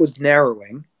gap was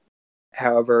narrowing.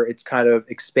 However, it's kind of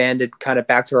expanded, kind of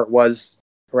back to where it was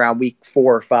around week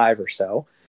 4 or 5 or so.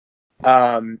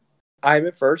 I'm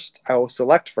at first. I will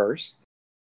select first.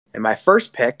 And my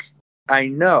first pick, I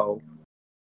know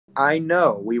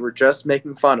we were just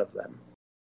making fun of them.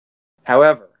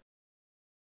 However,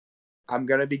 I'm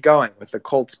going to be going with the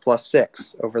Colts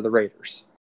 +6 over the Raiders.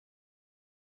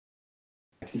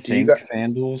 I think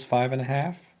FanDuel's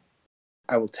 5.5.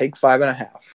 I will take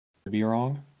 5.5. Could be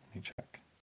wrong. Let me check.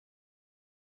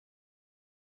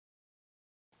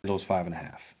 FanDuel's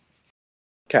 5.5.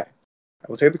 Okay. I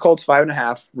will take the Colts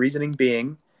 5.5. Reasoning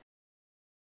being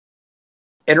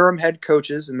interim head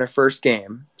coaches in their first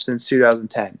game since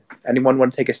 2010. Anyone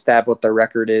want to take a stab what their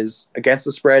record is against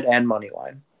the spread and money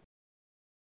line?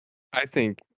 I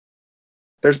think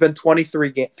there's been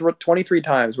 23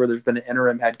 times where there's been an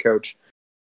interim head coach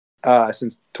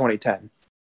since 2010,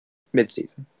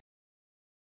 midseason,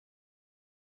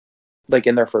 like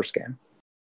in their first game.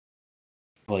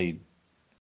 Played.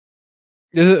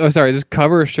 Is it? Oh, sorry. Is this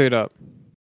cover or straight up?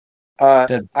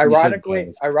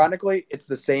 Ironically, it's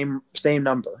the same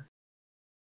number.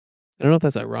 I don't know if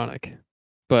that's ironic,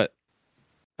 but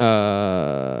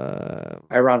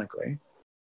ironically,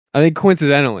 I think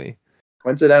coincidentally.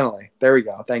 There we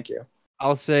go. Thank you.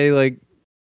 I'll say like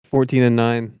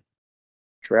 14-9.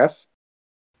 Trev?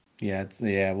 Yeah,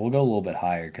 we'll go a little bit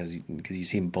higher because you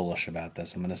seem bullish about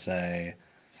this. I'm gonna say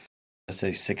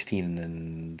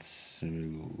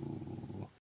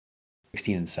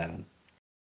 16-7.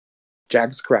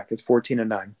 Jack's correct. It's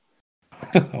 14-9.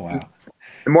 Oh, wow.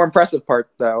 The more impressive part,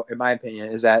 though, in my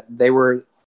opinion, is that they were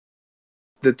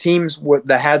the teams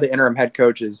that had the interim head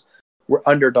coaches were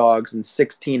underdogs in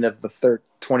 16 of the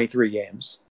 23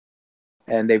 games,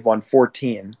 and they've won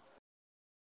 14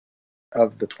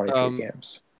 of the 23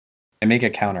 games. I make a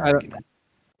counter argument.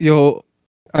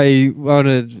 I want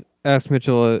to ask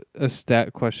Mitchell a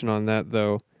stat question on that,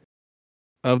 though.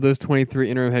 Of those 23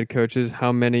 interim head coaches,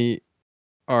 how many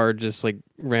are just like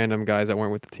random guys that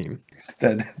weren't with the team?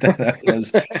 that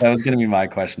was going to be my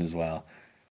question as well.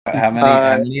 How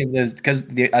many of those? Because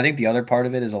I think the other part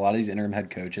of it is a lot of these interim head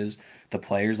coaches, the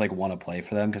players like want to play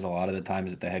for them because a lot of the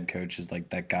times that the head coach is like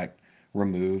that got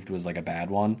removed was like a bad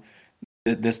one.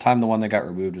 This time, the one that got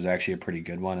removed was actually a pretty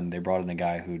good one, and they brought in a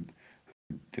guy who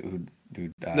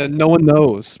that no one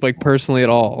knows, like personally at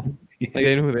all. Like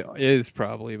they know who they is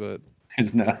probably, but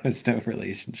there's no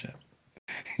relationship.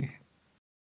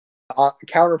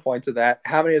 Counterpoint to that: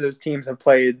 how many of those teams have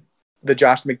played the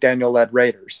Josh McDaniel-led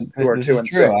Raiders, who are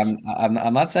 2-6?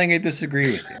 I'm not saying I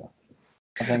disagree with you.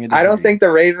 I don't think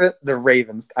the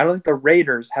Ravens. I don't think the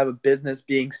Raiders have a business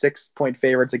being 6-point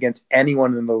favorites against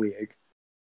anyone in the league.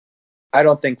 I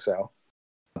don't think so.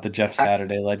 The Jeff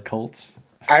Saturday-led Colts.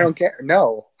 I don't care.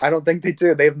 No, I don't think they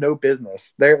do. They have no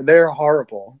business. They're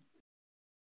horrible.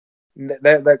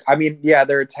 I mean, yeah,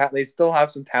 they still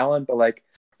have some talent, but like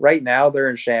right now they're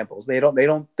in shambles. They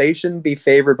shouldn't be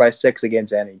favored by 6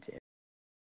 against any team.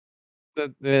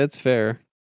 That's fair,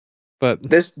 but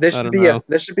this should be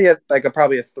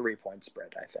probably a 3-point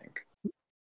spread, I think.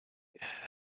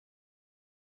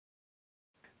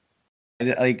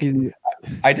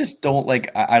 I just don't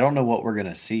I don't know what we're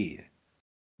gonna see.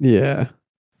 Yeah, I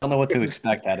don't know what to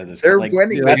expect out of this. They're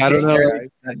winning. I don't know.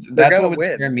 That's what would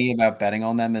scare me about betting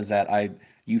on them is that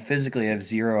you physically have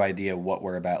zero idea what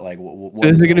we're about. Like, so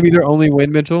is it going to be their only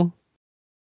win, Mitchell?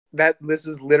 This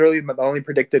was literally the only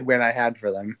predicted win I had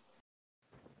for them.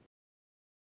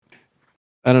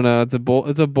 I don't know. It's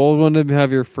a bold one to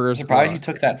have your first. I'm surprised you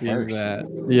took that first.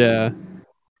 Yeah.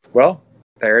 Well,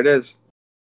 there it is.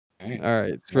 All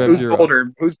right.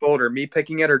 Who's bolder? Me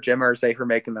picking it or Jim Irsay for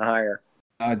making the hire?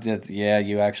 Yeah,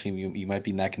 you might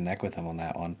be neck and neck with him on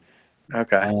that one.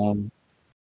 Okay.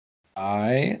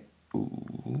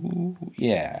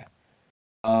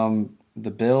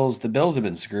 The Bills have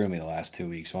been screwing me the last 2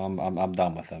 weeks, so I'm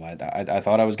done with them. I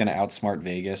thought I was going to outsmart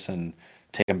Vegas and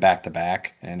take them back to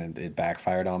back, and it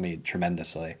backfired on me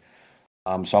tremendously.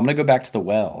 So I'm going to go back to the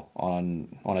well on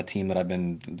a team that I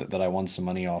won some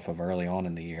money off of early on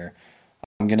in the year.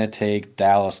 I'm going to take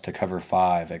Dallas to cover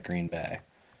 5 at Green Bay.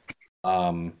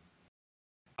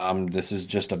 This is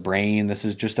just a brain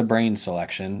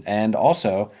selection, and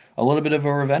also a little bit of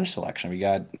a revenge selection. We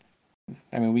got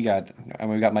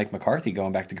Mike McCarthy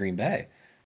going back to Green Bay.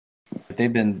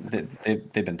 They've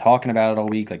been talking about it all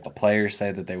week. Like the players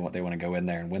say that they want to go in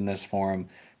there and win this for them.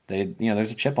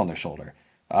 There's a chip on their shoulder.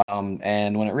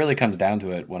 And when it really comes down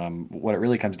to it, what it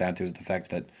really comes down to is the fact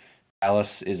that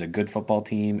Dallas is a good football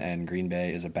team and Green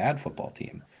Bay is a bad football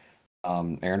team.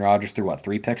 Aaron Rodgers threw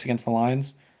 3 picks against the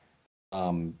Lions.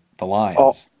 The the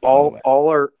Lions. By the way.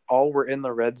 All were in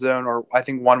the red zone, or I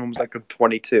think one of them was like a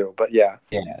 22. But yeah,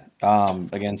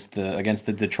 Against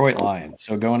the Detroit Lions.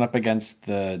 So going up against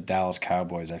the Dallas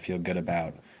Cowboys, I feel good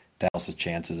about Dallas's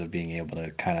chances of being able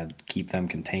to kind of keep them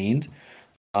contained.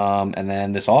 And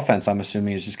then this offense, I'm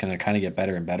assuming, is just going to kind of get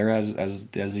better and better as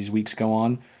these weeks go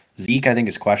on. Zeke, I think,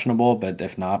 is questionable, but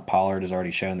if not, Pollard has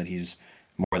already shown that he's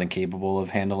more than capable of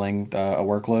handling a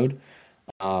workload.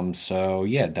 So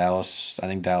yeah, Dallas. I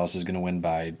think Dallas is going to win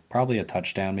by probably a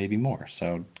touchdown, maybe more.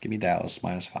 So give me Dallas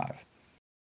 -5.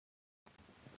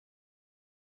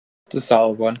 it's a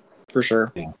solid one for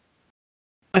sure. Yeah.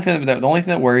 The only thing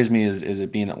that worries me is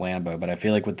it being at Lambeau, but I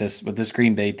feel like with this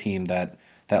Green Bay team that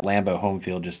Lambeau home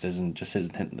field just isn't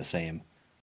hitting the same.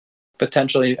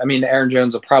 Potentially, I mean, Aaron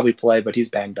Jones will probably play, but he's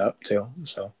banged up too.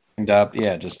 So Banged up,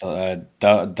 yeah, just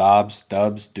Dubs,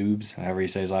 however you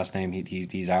say his last name.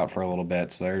 He's out for a little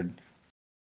bit, so they're not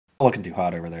looking too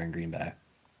hot over there in Green Bay.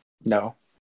 no,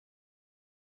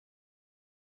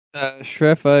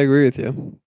 Schreff, I agree with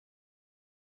you.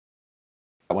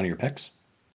 One of your picks?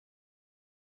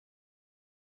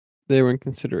 They were in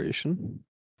consideration.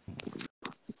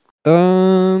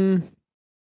 well,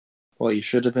 you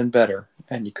should have been better,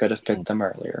 and you could have picked them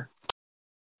earlier.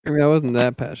 I mean, I wasn't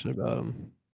that passionate about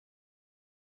them.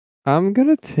 I'm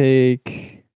gonna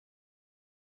take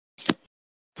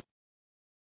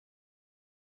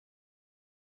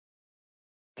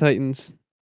Titans.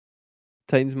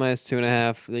 Titans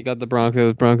 -2.5. They got the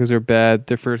Broncos. Broncos are bad.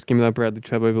 Their first game without Bradley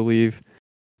Chubb, I believe.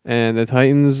 And the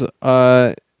Titans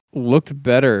looked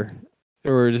better,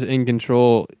 or just in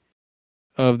control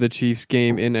of the Chiefs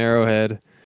game in Arrowhead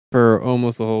for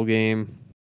almost the whole game.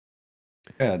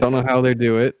 Yeah, Don't know how they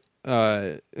do it.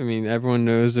 I mean, everyone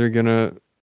knows they're gonna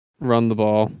run the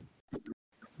ball.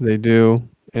 They do,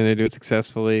 and they do it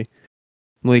successfully.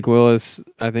 Malik Willis,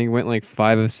 I think, went like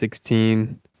 5 of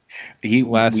 16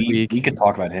 last week. We could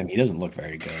talk about him. He doesn't look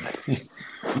very good.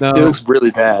 No, It looks really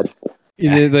bad.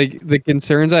 like the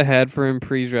concerns I had for him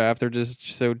pre-draft are just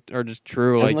true.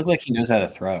 Doesn't look like he knows how to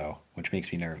throw, which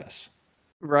makes me nervous.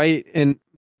 Right, and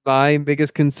my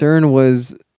biggest concern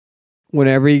was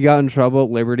whenever he got in trouble at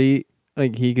Liberty,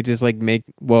 like he could just like make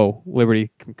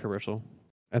Liberty commercial,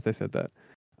 as I said that.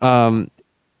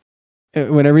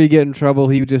 Whenever you get in trouble,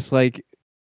 he would just like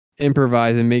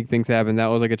improvise and make things happen. That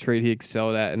was like a trait he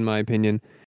excelled at, in my opinion.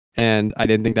 And I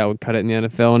didn't think that would cut it in the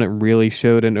NFL, and it really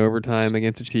showed in overtime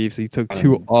against the Chiefs. He took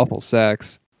 2 awful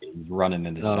sacks. He's running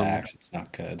into sacks. It's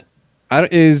not good.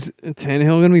 Is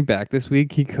Tannehill going to be back this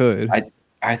week? He could.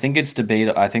 I think it's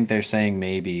debatable. I think they're saying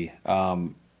maybe. I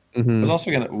was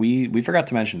also gonna. We forgot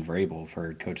to mention Vrabel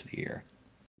for Coach of the Year.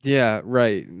 Yeah,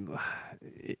 right.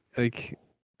 Like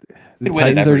the He'd win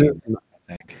it Titans are every just. year,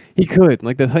 I think. He could.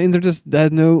 Like the Titans are just they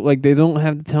don't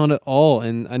have the talent at all.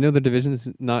 And I know the division is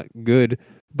not good,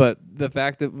 but the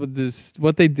fact that with this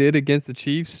what they did against the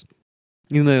Chiefs,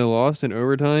 even though they lost in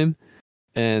overtime,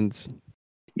 and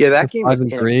Yeah, that game was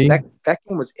 5-3. that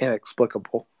game was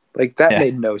inexplicable. Like that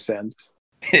made no sense.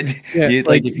 If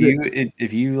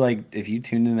you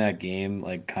tuned in that game,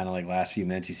 like kind of like last few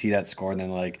minutes, you see that score, and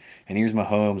then and here's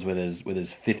Mahomes with his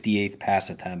 58th pass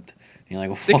attempt. And you're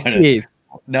like, 68th.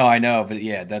 No, I know, but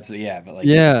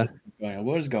but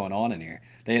what is going on in here?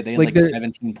 They had like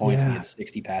 17 points and he had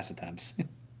 60 pass attempts.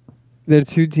 They're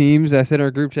two teams. I said in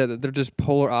our group chat that they're just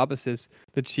polar opposites.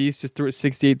 The Chiefs just threw it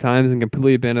 68 times and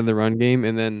completely abandoned the run game,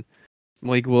 and then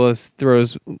Malik Willis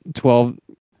throws 12.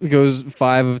 Goes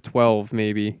 5 of 12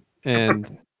 maybe, and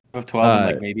 5 of 12,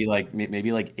 and maybe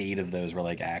 8 of those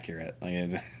were accurate.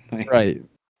 Right,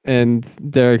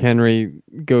 and Derrick Henry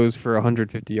goes for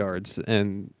 150 yards,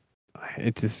 and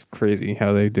it's just crazy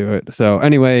how they do it. So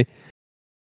anyway,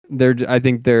 I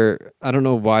don't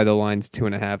know why the line's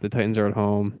 2.5. The Titans are at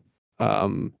home. I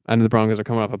know the Broncos are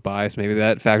coming off a bye, so maybe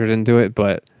that factors into it,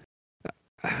 but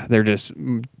they're just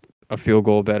a field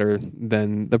goal better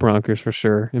than the Broncos for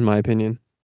sure, in my opinion.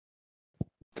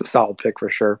 It's a solid pick for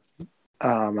sure.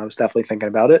 I was definitely thinking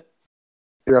about it.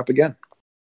 You're up again.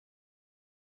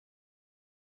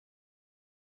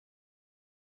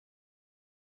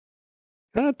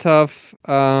 Kind of tough.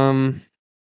 Now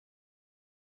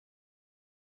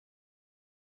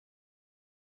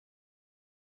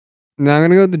I'm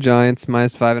gonna go with the Giants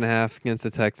 -5.5 against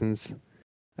the Texans.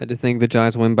 I just think the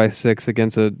Giants win by 6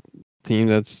 against a team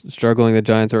that's struggling. The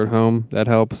Giants are at home. That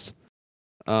helps.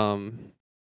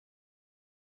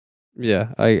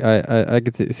 Yeah, I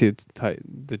could see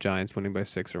the Giants winning by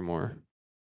 6 or more.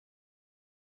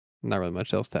 Not really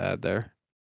much else to add there.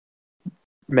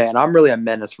 Man, I'm really a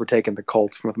menace for taking the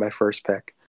Colts with my first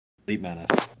pick. Elite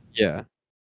menace. Yeah.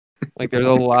 There's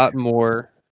a lot more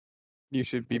you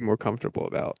should be more comfortable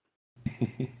about.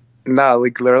 No,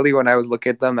 like literally when I was looking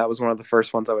at them, that was one of the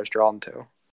first ones I was drawn to.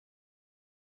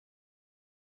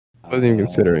 I wasn't even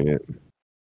considering it.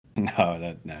 No.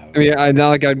 I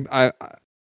mean,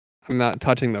 I'm not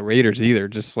touching the Raiders either.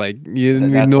 Just like we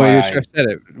have That's no why idea. I Chef said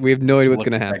it. We have no idea what's looked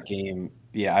going to at happen. that game.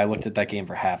 Yeah, I looked at that game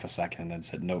for half a second and then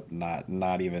said, nope,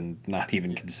 not even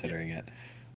considering it.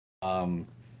 I'm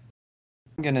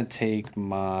gonna take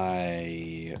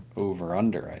my over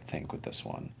under. I think with this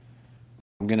one,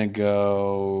 I'm gonna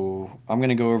go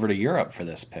over to Europe for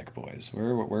this pick, boys.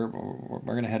 We're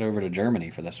gonna head over to Germany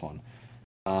for this one.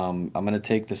 I'm gonna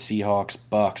take the Seahawks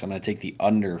Bucks. I'm gonna take the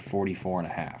under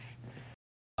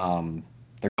 44.5.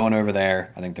 They're going over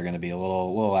there. I think they're gonna be a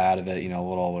little out of it, a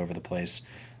little all over the place.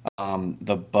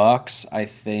 The Bucks, I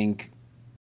think,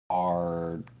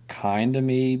 are kind of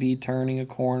maybe turning a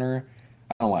corner.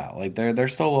 I don't know. Like they're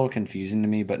still a little confusing to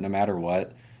me, but no matter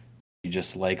what, you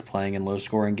just like playing in low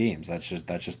scoring games. That's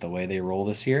just the way they roll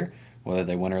this year. Whether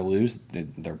they win or lose,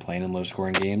 they're playing in low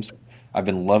scoring games. I've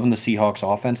been loving the Seahawks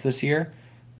offense this year,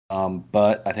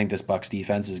 but I think this Bucks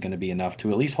defense is going to be enough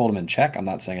to at least hold them in check. I'm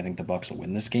not saying I think the Bucks will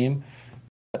win this game.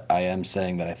 But I am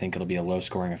saying that I think it'll be a low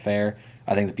scoring affair.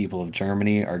 I think the people of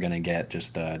Germany are going to get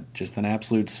just an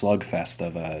absolute slugfest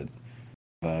of a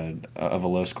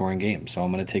low scoring game. So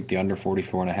I'm going to take the under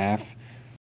 44.5.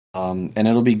 And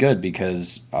it'll be good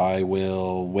because I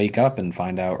will wake up and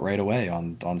find out right away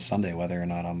on Sunday whether or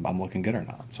not I'm looking good or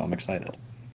not. So I'm excited.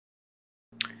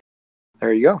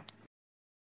 There you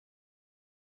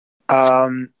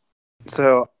go.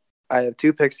 So I have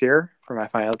 2 picks here for my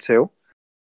final 2.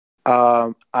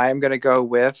 I'm going to go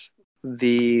with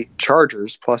the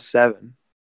Chargers +7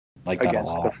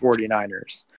 against the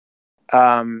 49ers.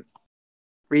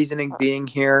 Reasoning being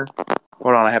here,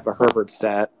 hold on, I have a Herbert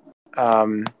stat.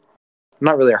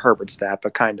 Not really a Herbert stat,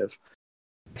 but kind of.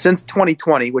 Since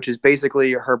 2020, which is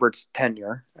basically Herbert's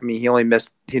tenure. I mean, he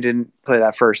didn't play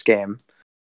that first game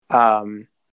in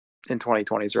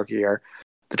 2020's rookie year.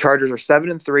 The Chargers are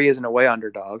 7-3 as an away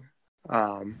underdog.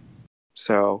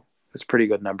 So it's pretty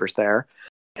good numbers there.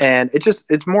 And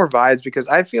it's more vibes because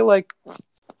I feel like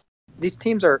these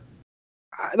teams the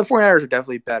 49ers are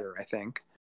definitely better, I think.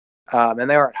 And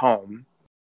they are at home.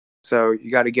 So you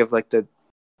got to give like the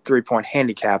 3-point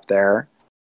handicap there.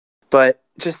 But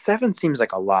just 7 seems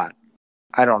like a lot.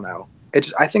 I don't know.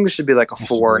 I think this should be like a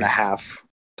 4.5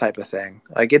 type of thing.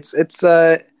 Like it's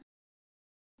I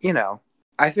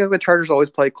feel like the Chargers always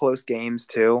play close games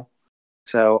too.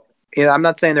 So, I'm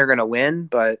not saying they're going to win,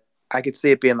 but I could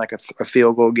see it being like a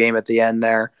field goal game at the end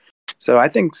there. So I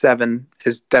think 7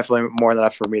 is definitely more than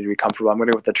enough for me to be comfortable. I'm going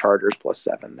to go with the Chargers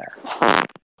 +7 there.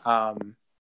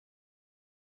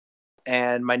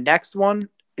 And my next one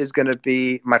is going to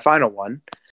be my final one.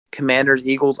 Commanders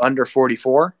Eagles under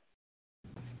 44.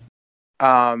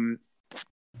 I'm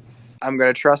going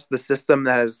to trust the system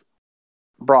that has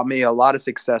brought me a lot of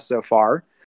success so far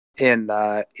in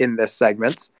this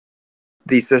segment.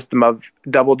 The system of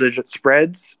double-digit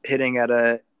spreads hitting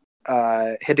the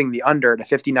under at a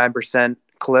 59%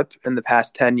 clip in the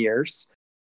past 10 years.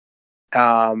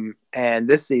 And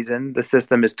this season, the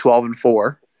system is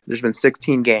 12-4. There's been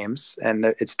 16 games, and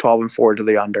it's 12-4 to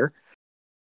the under.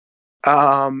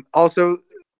 Also,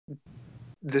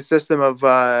 the system of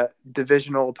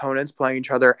divisional opponents playing each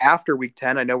other after Week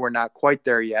 10. I know we're not quite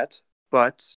there yet,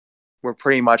 but we're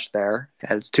pretty much there.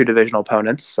 And it's 2 divisional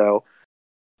opponents, so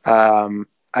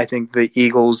I think the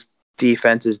Eagles'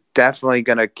 defense is definitely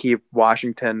going to keep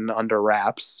Washington under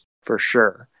wraps for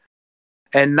sure.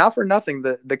 And not for nothing,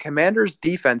 the Commanders'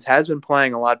 defense has been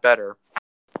playing a lot better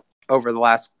over the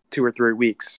last 2 or 3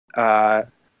 weeks. I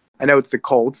know it's the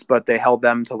Colts, but they held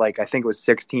them to I think it was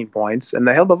 16 points, and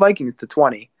they held the Vikings to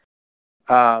 20.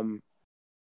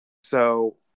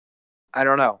 So I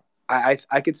don't know.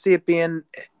 I could see it being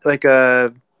like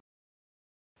a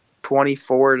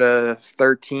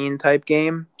 24-13 type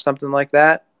game, something like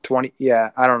that. 20, yeah,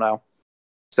 I don't know.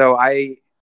 So I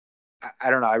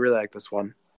don't know. I really like this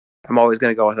one. I'm always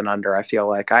going to go with an under. I feel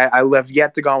like I have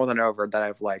yet to go with an over that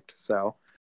I've liked. So,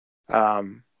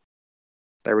 there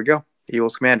we go.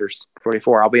 Eagles Commanders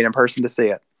 44. I'll be in person to see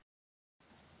it.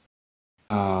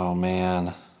 Oh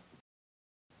man,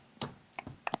 I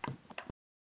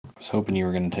was hoping you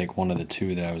were going to take one of the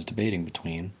 2 that I was debating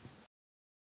between.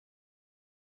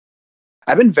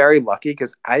 I've been very lucky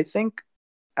because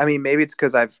maybe it's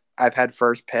because I've had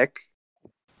first pick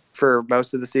for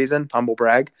most of the season. Humble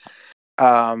brag.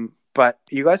 But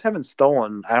you guys haven't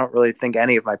stolen, I don't really think,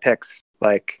 any of my picks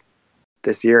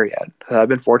this year yet. I've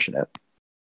been fortunate.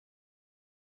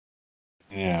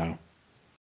 Yeah.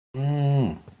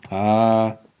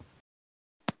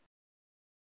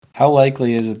 How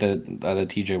likely is it that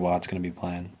TJ Watt's going to be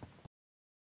playing?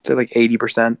 Say like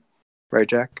 80%, right,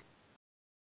 Jack?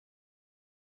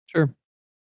 Sure.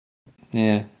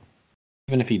 Yeah.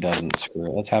 Even if he doesn't, screw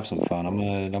it. Let's have some fun.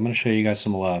 I'm gonna show you guys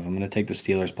some love. I'm gonna take the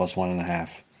Steelers plus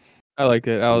 1.5. I like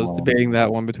it. I was Wow. debating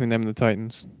that one between them and the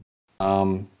Titans.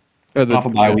 Off Or the a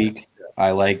bye Jaguars. week.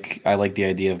 I like the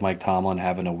idea of Mike Tomlin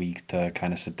having a week to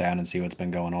kind of sit down and see what's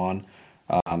been going on,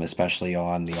 especially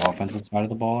on the offensive side of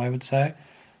the ball. I would say.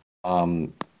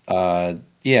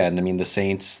 Yeah, and I mean the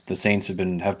Saints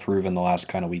have proven the last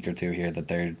kind of week or two here that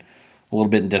they're a little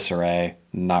bit in disarray,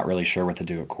 not really sure what to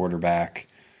do at quarterback.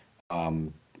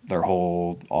 Their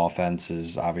whole offense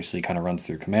is obviously kind of runs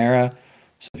through Kamara,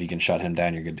 so if you can shut him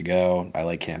down, you're good to go. I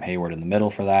like Cam Hayward in the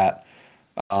middle for that.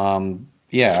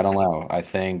 Yeah, I don't know. I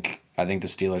think the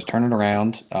Steelers turn it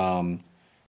around.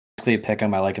 Basically a pick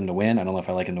 'em. I like him to win. I don't know if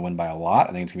I like him to win by a lot.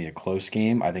 I think it's gonna be a close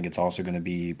game. I think it's also gonna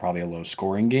be probably a low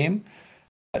scoring game.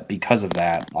 But because of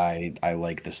that, I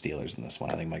like the Steelers in this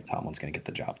one. I think Mike Tomlin's gonna get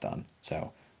the job done.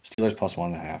 So Steelers plus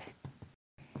 1.5.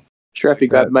 Sure, if you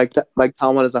got Mike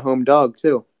Tomlin as a home dog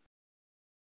too.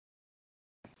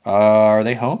 Are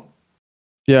they home?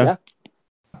 Yeah.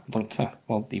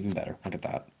 Well, even better. Look at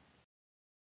that.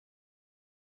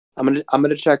 I'm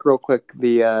gonna check real quick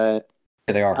the.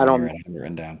 Yeah, they are. I don't. I have it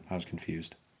written down. I was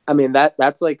confused. I mean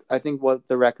that's like I think what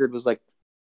the record was like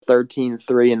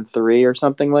 13-3-3 or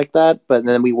something like that. But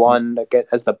then we won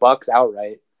as the Bucks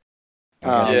outright.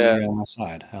 Yeah. On my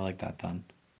side. I like that then.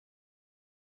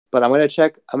 But I'm gonna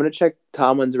check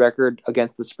Tomlin's record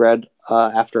against the spread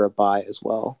after a bye as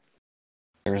well.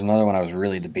 There was another one I was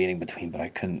really debating between, but I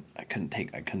couldn't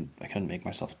make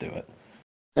myself do it.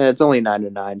 And it's only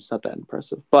 9-9. It's not that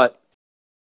impressive, but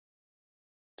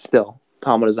still,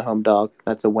 Tomlin is a home dog.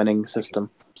 That's a winning system.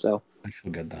 So I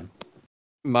feel good then.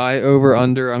 My over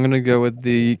under, I'm gonna go with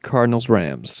the Cardinals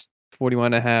Rams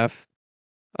 41.5.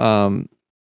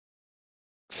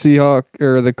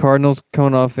 The Cardinals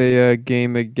coming off a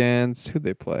game against who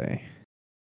they play.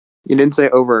 You didn't say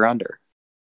over or under.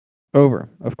 Over,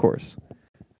 of course.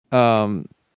 Who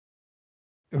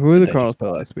did the Cardinals play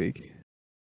last week?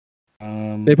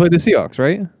 They played the Seahawks,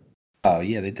 right? Oh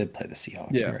yeah, they did play the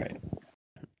Seahawks. Yeah, right.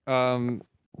 And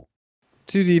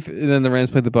then the Rams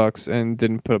played the Bucks and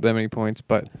didn't put up that many points,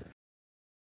 but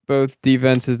both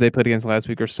defenses they played against last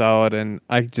week are solid, and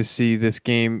I just see this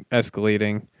game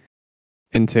escalating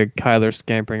into Kyler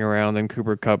scampering around and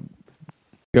Cooper Kupp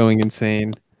going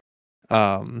insane.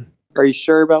 Are you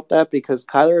sure about that? Because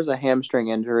Kyler has a hamstring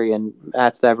injury and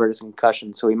Matt Stafford has a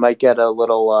concussion, so he might get a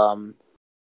little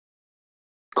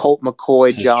Colt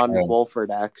McCoy, John Wolford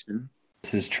action.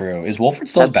 This is true. Is Wolford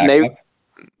still back up?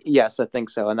 Yes, I think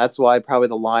so. And that's why probably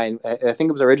the line, I think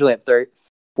it was originally at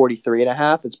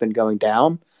 43.5. It's been going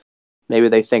down. Maybe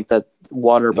they think that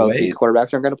one or both of these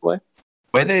quarterbacks aren't going to play.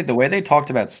 The way they talked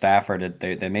about Stafford,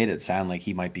 they made it sound like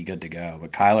he might be good to go.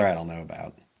 But Kyler, I don't know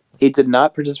about. He did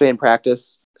not participate in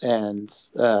practice. And,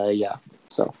 yeah,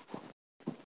 so.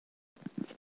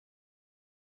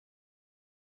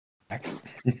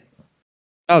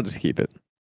 I'll just keep it.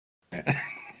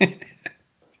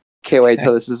 Can't wait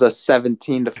till this is a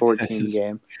 17-14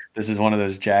 game. This is one of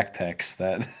those Jack picks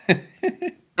that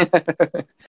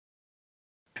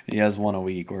he has one a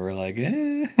week where we're like,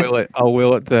 I'll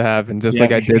will it to happen, just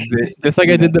like I did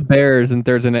the Bears and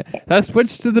Thursday night. I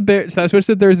switched to the Bears. I switched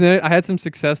to Thursday night. I had some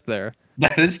success there.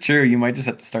 That is true. You might just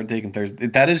have to start taking Thursday.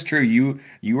 That is true. You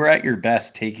were at your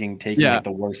best taking like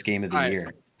the worst game of the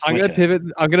year. I'm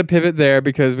gonna pivot there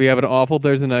because we have an awful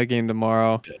Thursday night game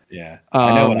tomorrow. Yeah,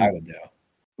 I know what I would do.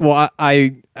 Well,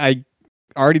 I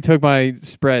already took my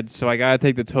spread, so I gotta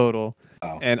take the total.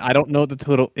 Oh. And I don't know what the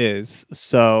total is,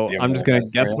 so I'm just gonna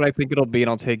guess what I think it'll be,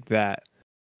 and I'll take that.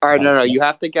 All right, no, you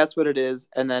have to guess what it is,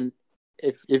 and then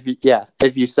if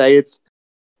you say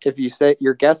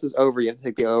your guess is over, you have to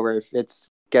take the over. If it's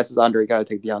guess is under, you gotta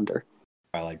take the under.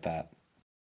 I like that.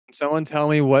 Someone tell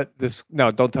me what this.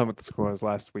 No, don't tell me what the score was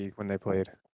last week when they played.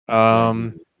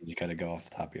 You gotta go off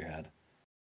the top of your head.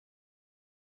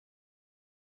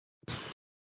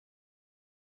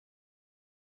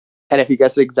 And if you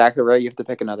guess it exactly right, you have to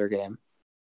pick another game.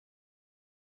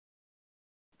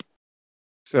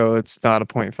 So it's not a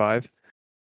 0.5?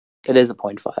 It is a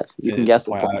 0.5. You can guess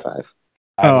a 0.5.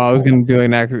 Oh, I was going to do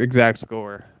an exact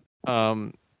score.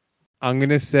 I'm going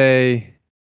to say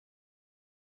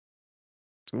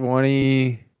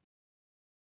 20...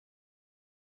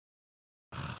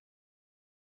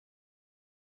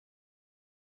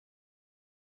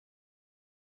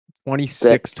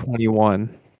 26-21.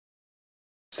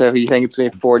 So you think it's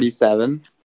going to be 47?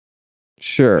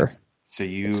 Sure. So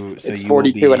it's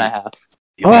 42.5.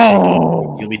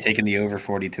 You'll be taking the over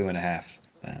 42.5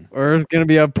 then. Or it's gonna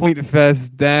be a point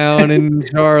fest down in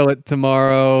Charlotte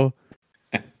tomorrow.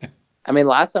 I mean,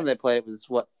 last time they played, it was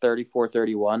what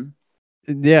 34-31.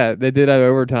 Yeah, they did have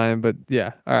overtime, but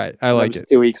yeah, all right, I like it.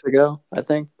 2 weeks ago, I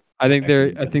think. I think they're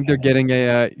getting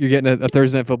you're getting a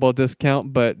Thursday Night Football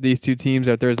discount, but these two teams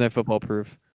are Thursday Night Football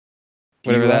proof,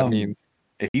 whatever that means.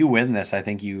 If you win this, I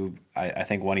think I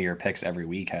think one of your picks every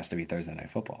week has to be Thursday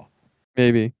Night Football.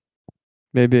 Maybe,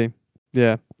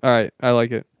 yeah. All right, I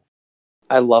like it.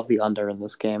 I love the under in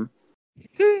this game.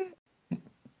 It's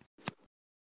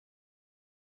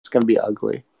gonna be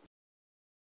ugly.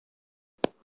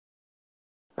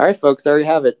 All right, folks, there you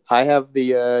have it. I have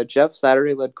the Jeff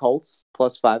Saturday-led Colts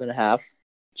plus 5.5,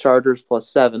 Chargers plus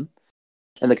 7,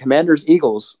 and the Commanders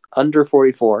Eagles under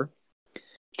 44.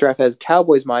 Draft has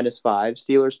Cowboys minus 5,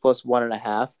 Steelers plus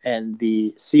 1.5, and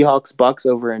the Seahawks Bucks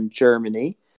over in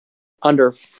Germany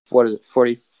under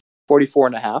 44.5.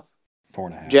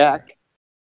 4.5. Jack,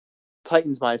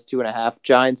 Titans minus 2.5,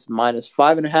 Giants minus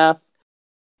 5.5,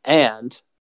 and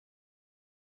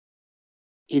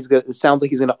it sounds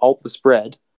like he's gonna alt the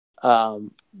spread.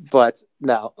 But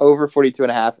no, over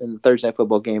 42.5 in the Thursday Night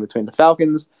Football game between the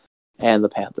Falcons and the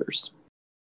Panthers.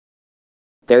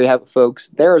 There you have it, folks.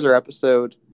 There is our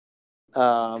episode.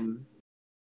 Hope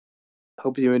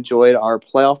you enjoyed our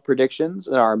playoff predictions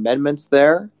and our amendments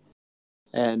there.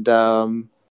 And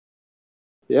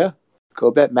yeah,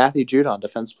 go bet Matthew Judon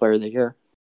Defense Player of the Year.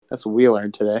 That's what we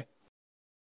learned today.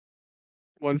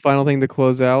 One final thing to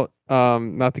close out,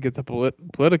 not to get to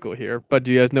political here, but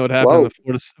do you guys know what happened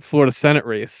in the Florida Senate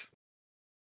race?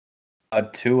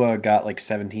 Tua got like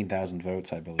 17,000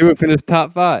 votes, I believe. Tua finished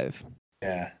top 5.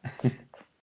 Yeah.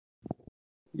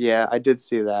 Yeah, I did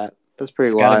see that. That's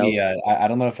pretty wild. Be, I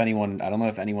don't know if anyone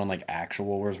like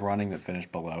actual was running that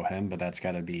finished below him, but that's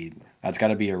gotta be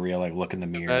a real like look in the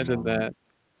mirror. Imagine that.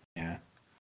 Yeah.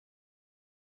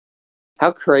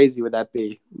 How crazy would that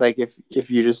be? Like if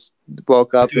you just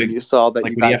woke up and you saw that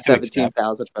you got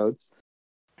 17,000 votes.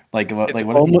 It's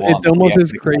almost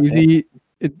as crazy.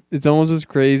 It's almost as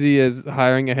crazy as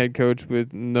hiring a head coach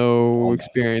with no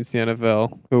experience in the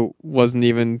NFL who wasn't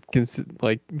even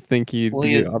think he'd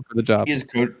be up for the job.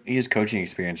 He has coaching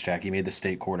experience, Jack. He made the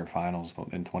state quarterfinals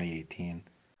in 2018.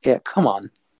 Yeah, come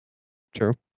on.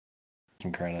 True.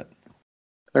 Some credit.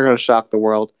 They're going to shock the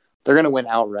world. They're going to win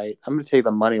outright. I'm going to take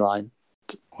the money line.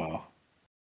 Wow.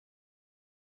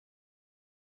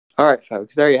 All right,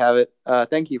 folks. There you have it.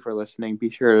 Thank you for listening. Be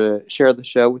sure to share the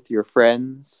show with your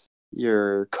friends,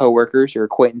 your coworkers, your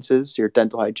acquaintances, your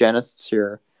dental hygienists,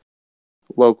 your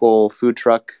local food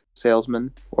truck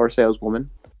salesman or saleswoman.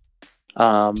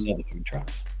 Sell the food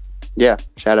trucks. Yeah,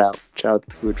 shout out to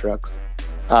the food trucks.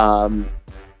 And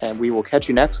we will catch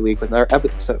you next week with another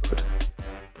episode.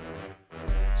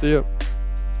 See ya.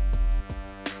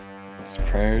 It's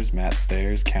prayers, Matt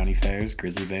Stairs, County Fairs,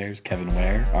 Grizzly Bears, Kevin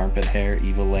Ware, Armpit Hair,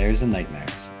 Evil Lairs, and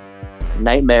Nightmares.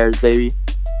 Nightmares, baby.